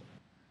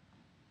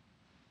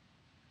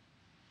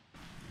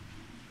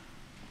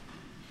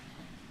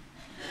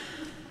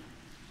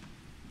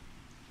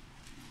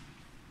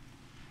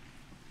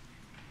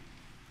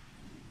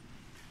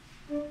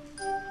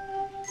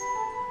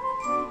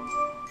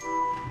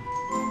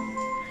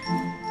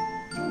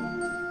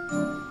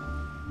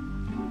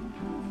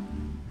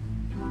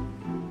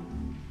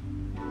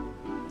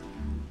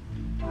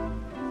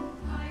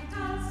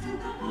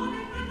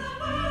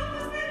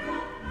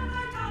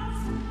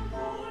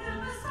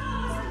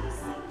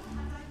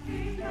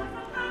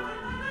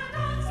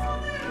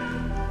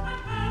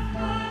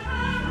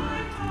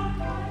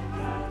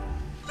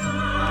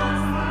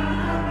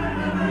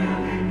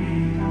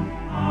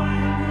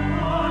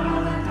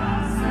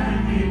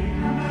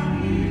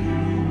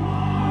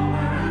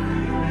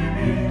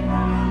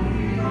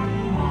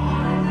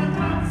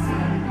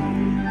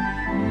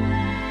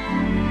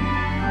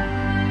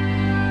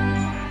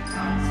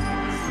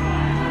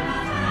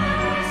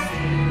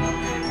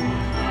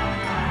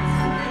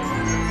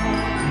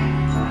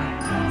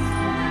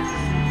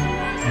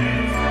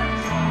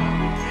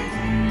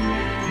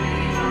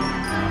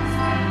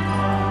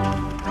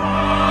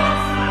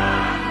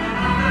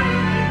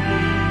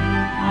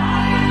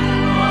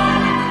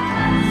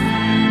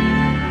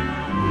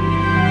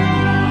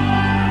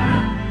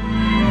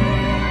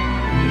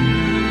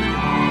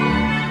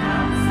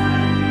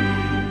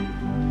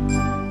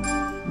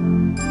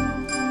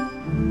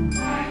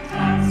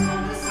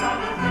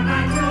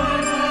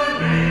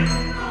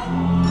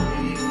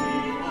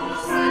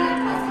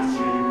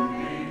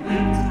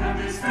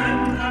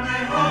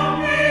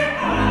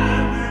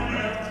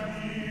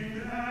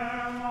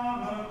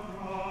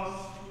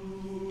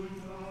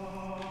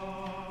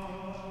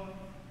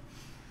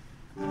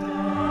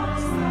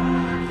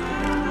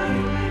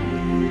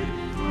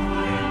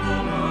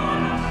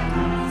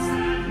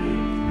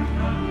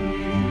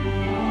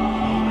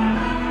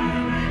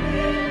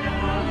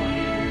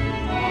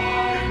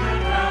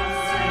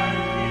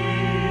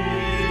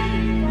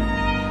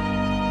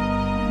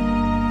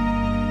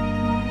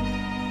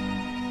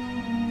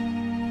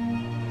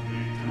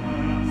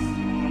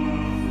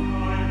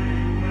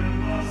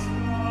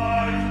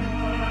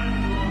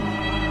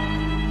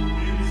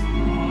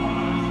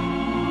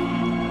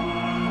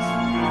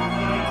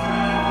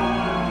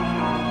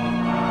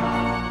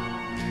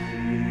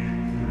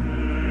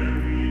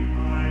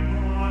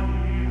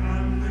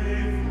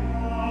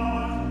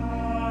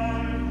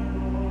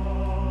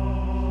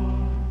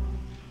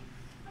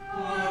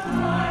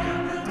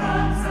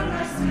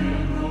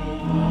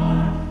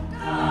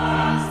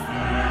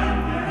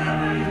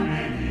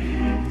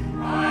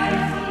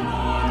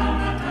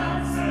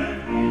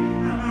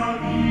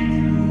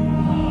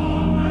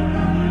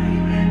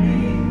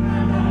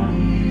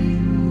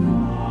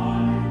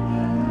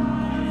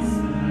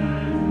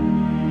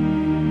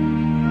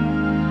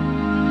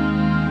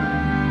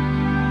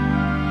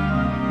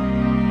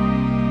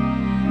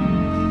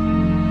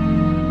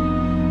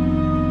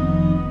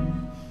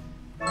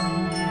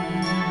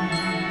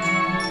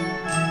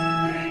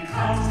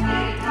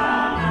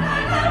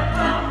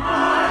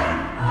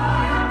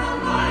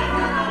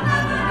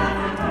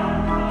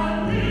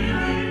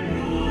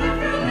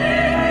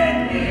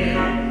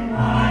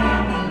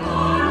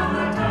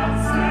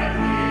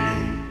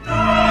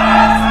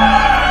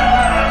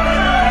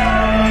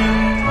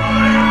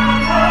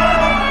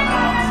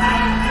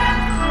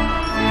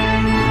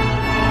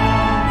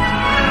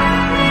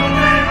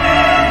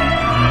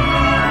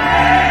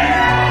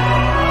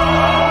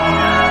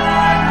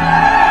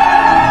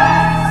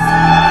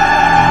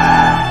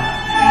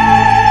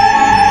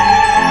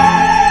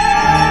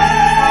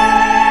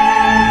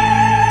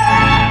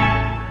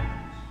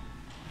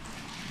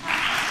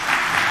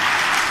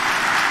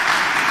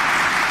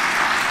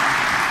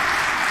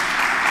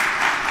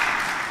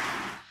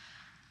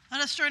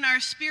 join our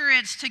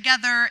spirits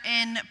together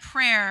in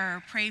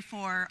prayer. Pray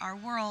for our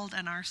world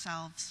and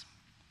ourselves.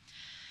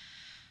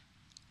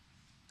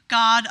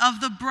 God of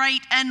the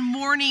bright and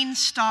morning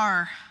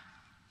star,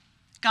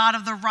 God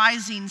of the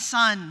rising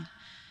sun,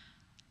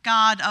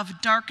 God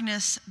of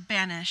darkness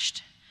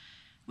banished,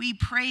 we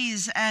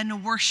praise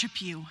and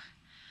worship you.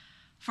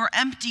 For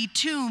empty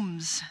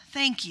tombs,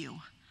 thank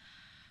you.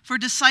 For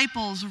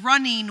disciples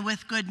running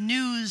with good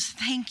news,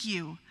 thank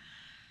you.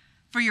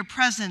 For your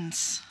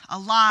presence,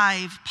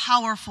 alive,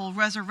 powerful,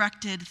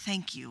 resurrected,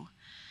 thank you.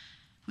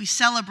 We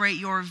celebrate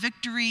your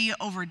victory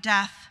over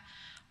death,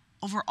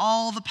 over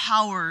all the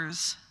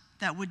powers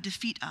that would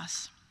defeat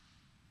us.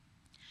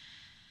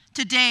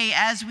 Today,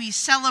 as we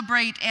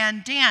celebrate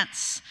and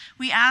dance,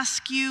 we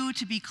ask you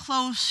to be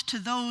close to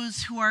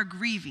those who are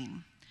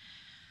grieving,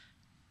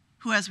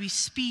 who, as we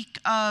speak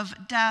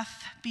of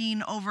death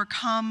being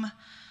overcome,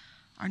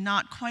 are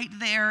not quite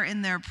there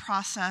in their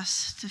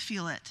process to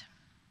feel it.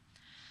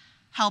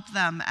 Help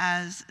them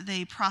as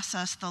they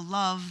process the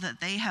love that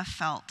they have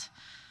felt,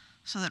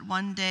 so that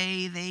one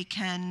day they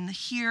can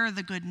hear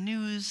the good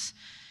news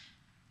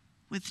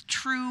with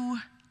true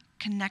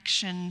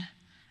connection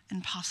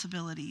and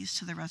possibilities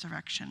to the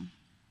resurrection.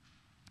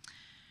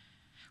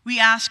 We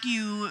ask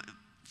you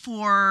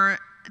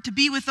to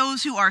be with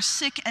those who are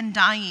sick and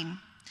dying,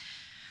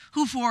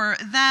 who for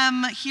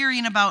them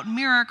hearing about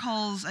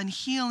miracles and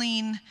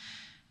healing,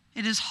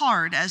 it is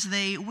hard as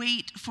they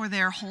wait for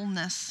their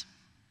wholeness.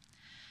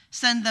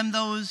 Send them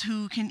those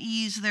who can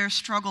ease their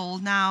struggle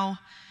now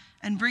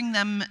and bring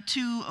them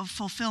to a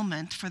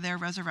fulfillment for their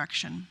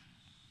resurrection.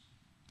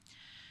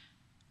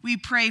 We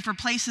pray for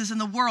places in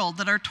the world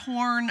that are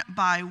torn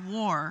by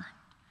war,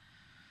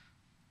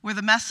 where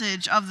the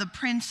message of the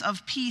Prince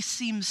of Peace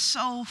seems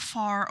so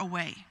far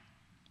away.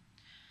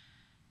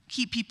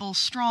 Keep people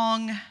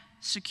strong,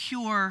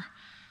 secure.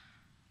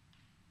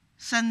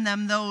 Send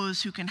them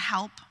those who can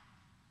help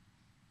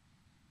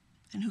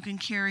and who can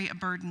carry a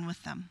burden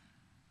with them.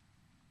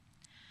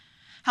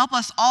 Help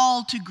us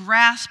all to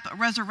grasp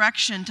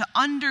resurrection, to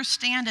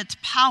understand its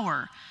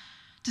power,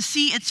 to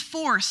see its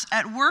force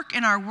at work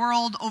in our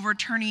world,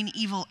 overturning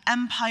evil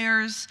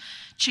empires,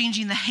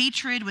 changing the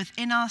hatred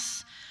within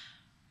us,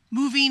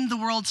 moving the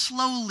world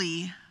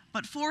slowly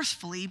but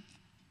forcefully,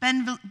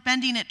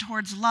 bending it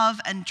towards love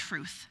and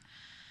truth.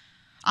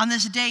 On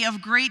this day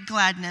of great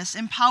gladness,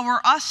 empower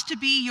us to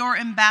be your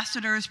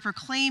ambassadors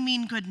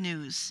proclaiming good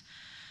news.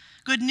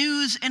 Good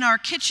news in our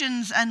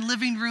kitchens and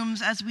living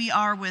rooms as we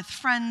are with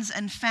friends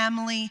and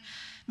family.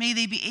 May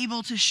they be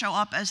able to show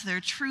up as their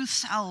true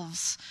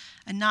selves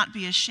and not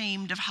be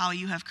ashamed of how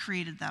you have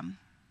created them.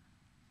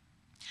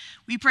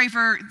 We pray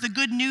for the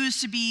good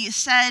news to be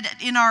said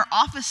in our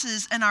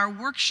offices and our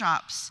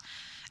workshops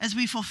as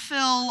we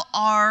fulfill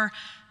our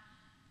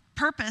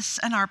purpose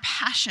and our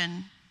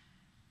passion.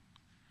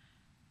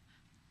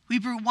 We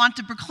want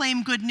to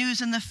proclaim good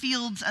news in the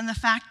fields and the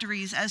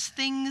factories as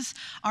things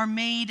are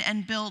made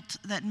and built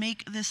that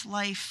make this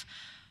life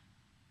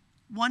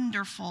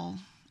wonderful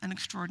and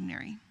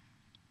extraordinary.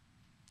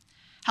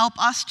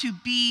 Help us to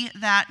be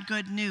that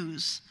good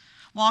news,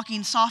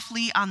 walking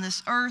softly on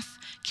this earth,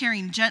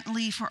 caring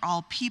gently for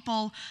all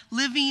people,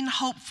 living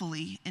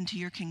hopefully into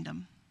your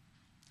kingdom.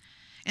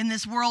 In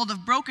this world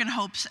of broken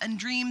hopes and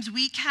dreams,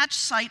 we catch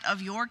sight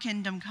of your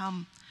kingdom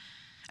come.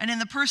 And in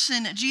the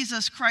person,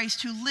 Jesus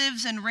Christ, who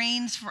lives and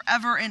reigns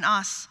forever in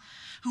us,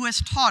 who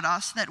has taught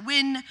us that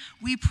when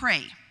we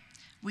pray,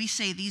 we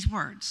say these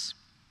words: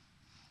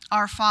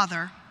 Our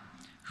Father,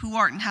 who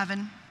art in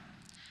heaven,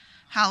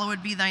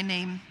 hallowed be thy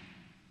name.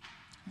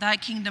 Thy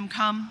kingdom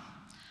come,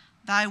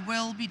 thy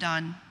will be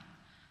done,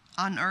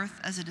 on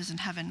earth as it is in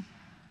heaven.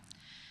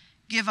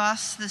 Give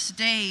us this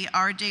day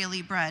our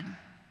daily bread,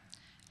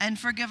 and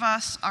forgive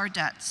us our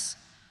debts,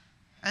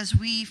 as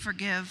we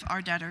forgive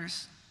our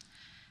debtors.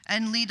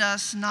 And lead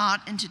us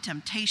not into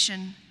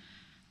temptation,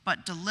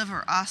 but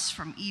deliver us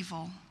from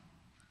evil.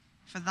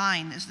 For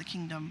thine is the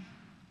kingdom,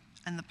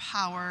 and the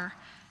power,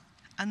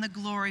 and the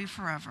glory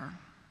forever.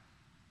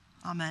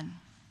 Amen.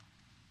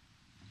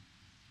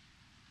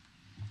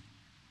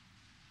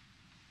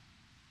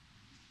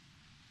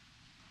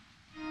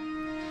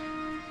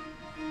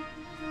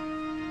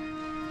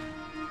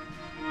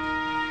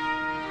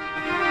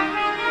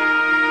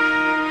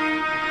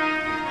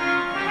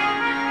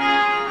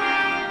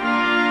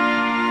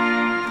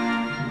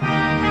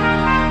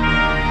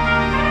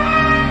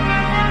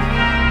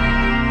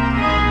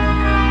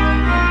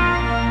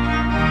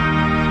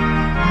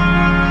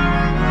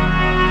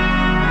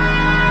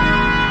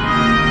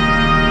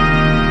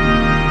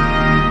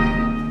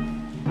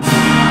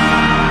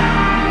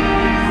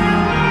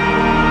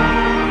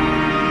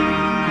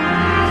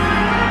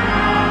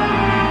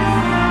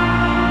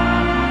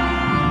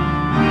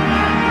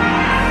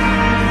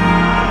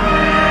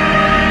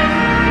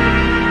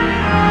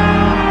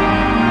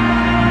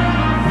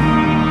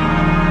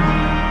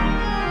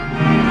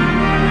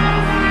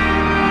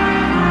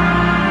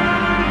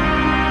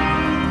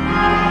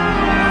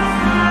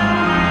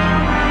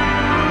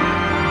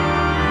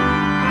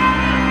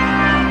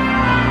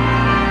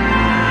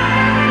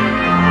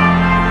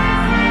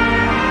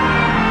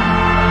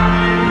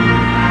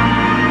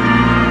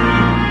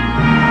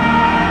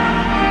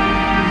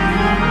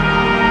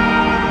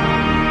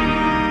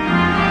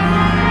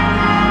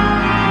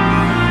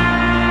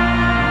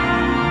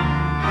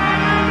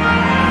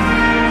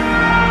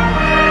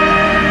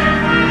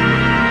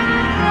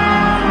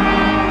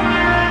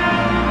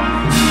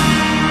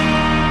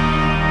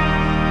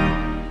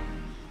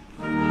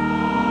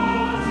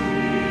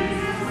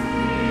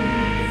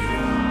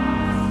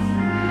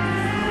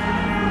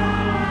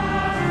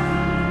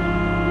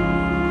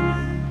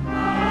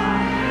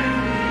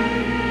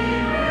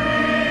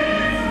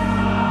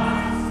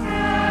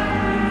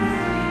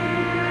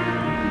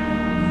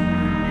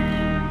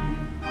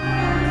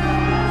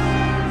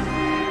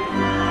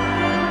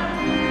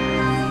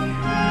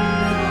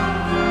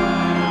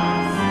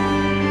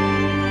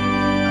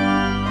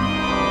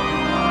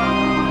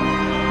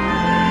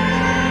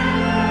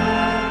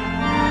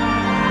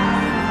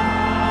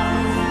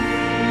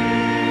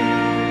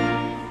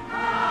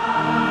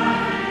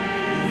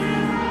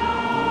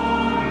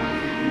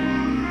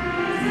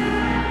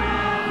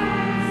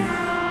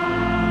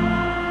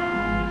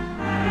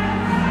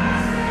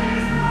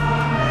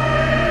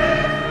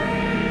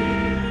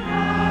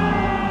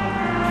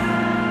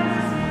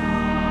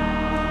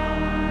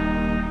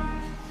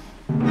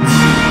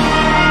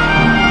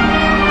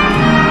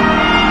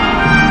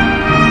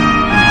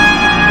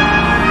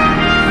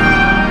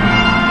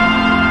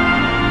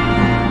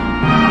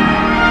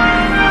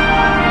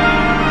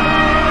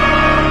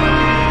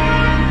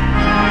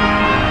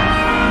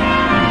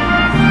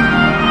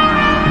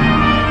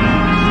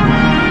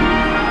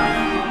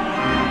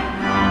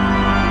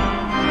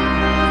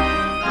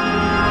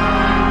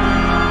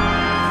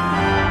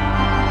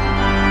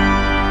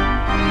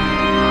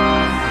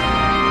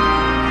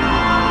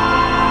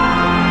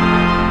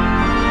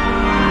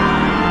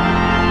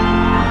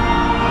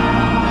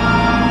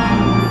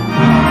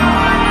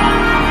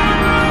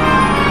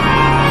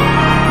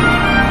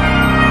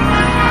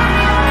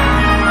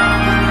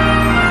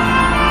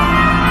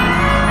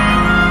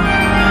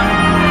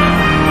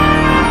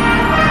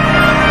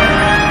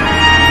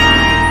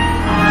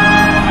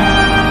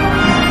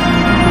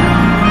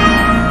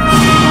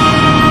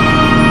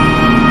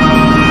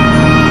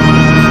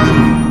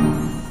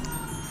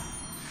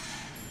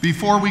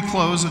 before we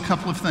close, a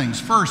couple of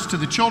things. First, to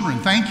the children,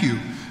 thank you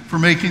for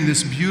making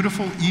this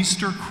beautiful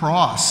Easter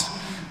cross.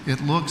 It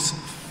looks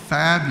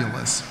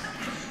fabulous.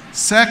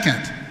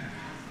 Second,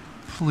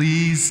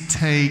 please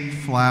take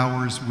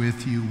flowers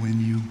with you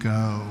when you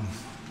go.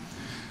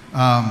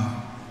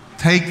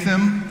 Take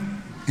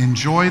them,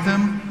 enjoy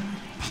them,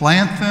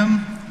 plant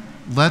them,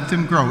 let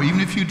them grow. Even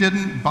if you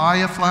didn't buy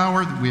a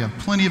flower, we have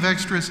plenty of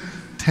extras.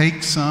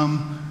 Take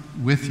some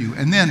with you.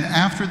 And then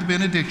after the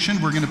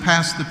benediction, we're going to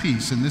pass the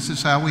peace. And this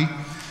is how we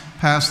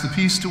pass the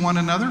peace to one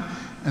another.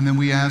 And then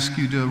we ask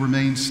you to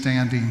remain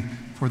standing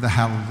for the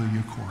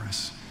Hallelujah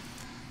chorus.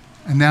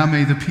 And now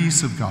may the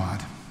peace of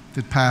God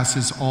that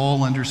passes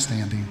all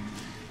understanding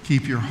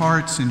keep your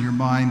hearts and your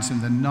minds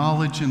in the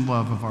knowledge and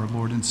love of our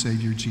Lord and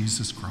Savior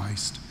Jesus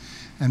Christ.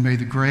 And may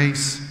the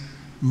grace,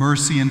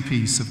 mercy, and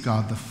peace of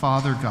God the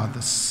Father, God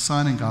the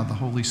Son, and God the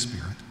Holy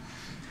Spirit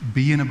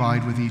be and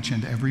abide with each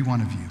and every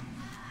one of you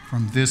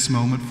from this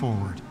moment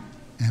forward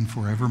and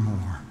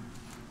forevermore.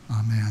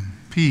 Amen.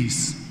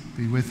 Peace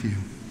be with you.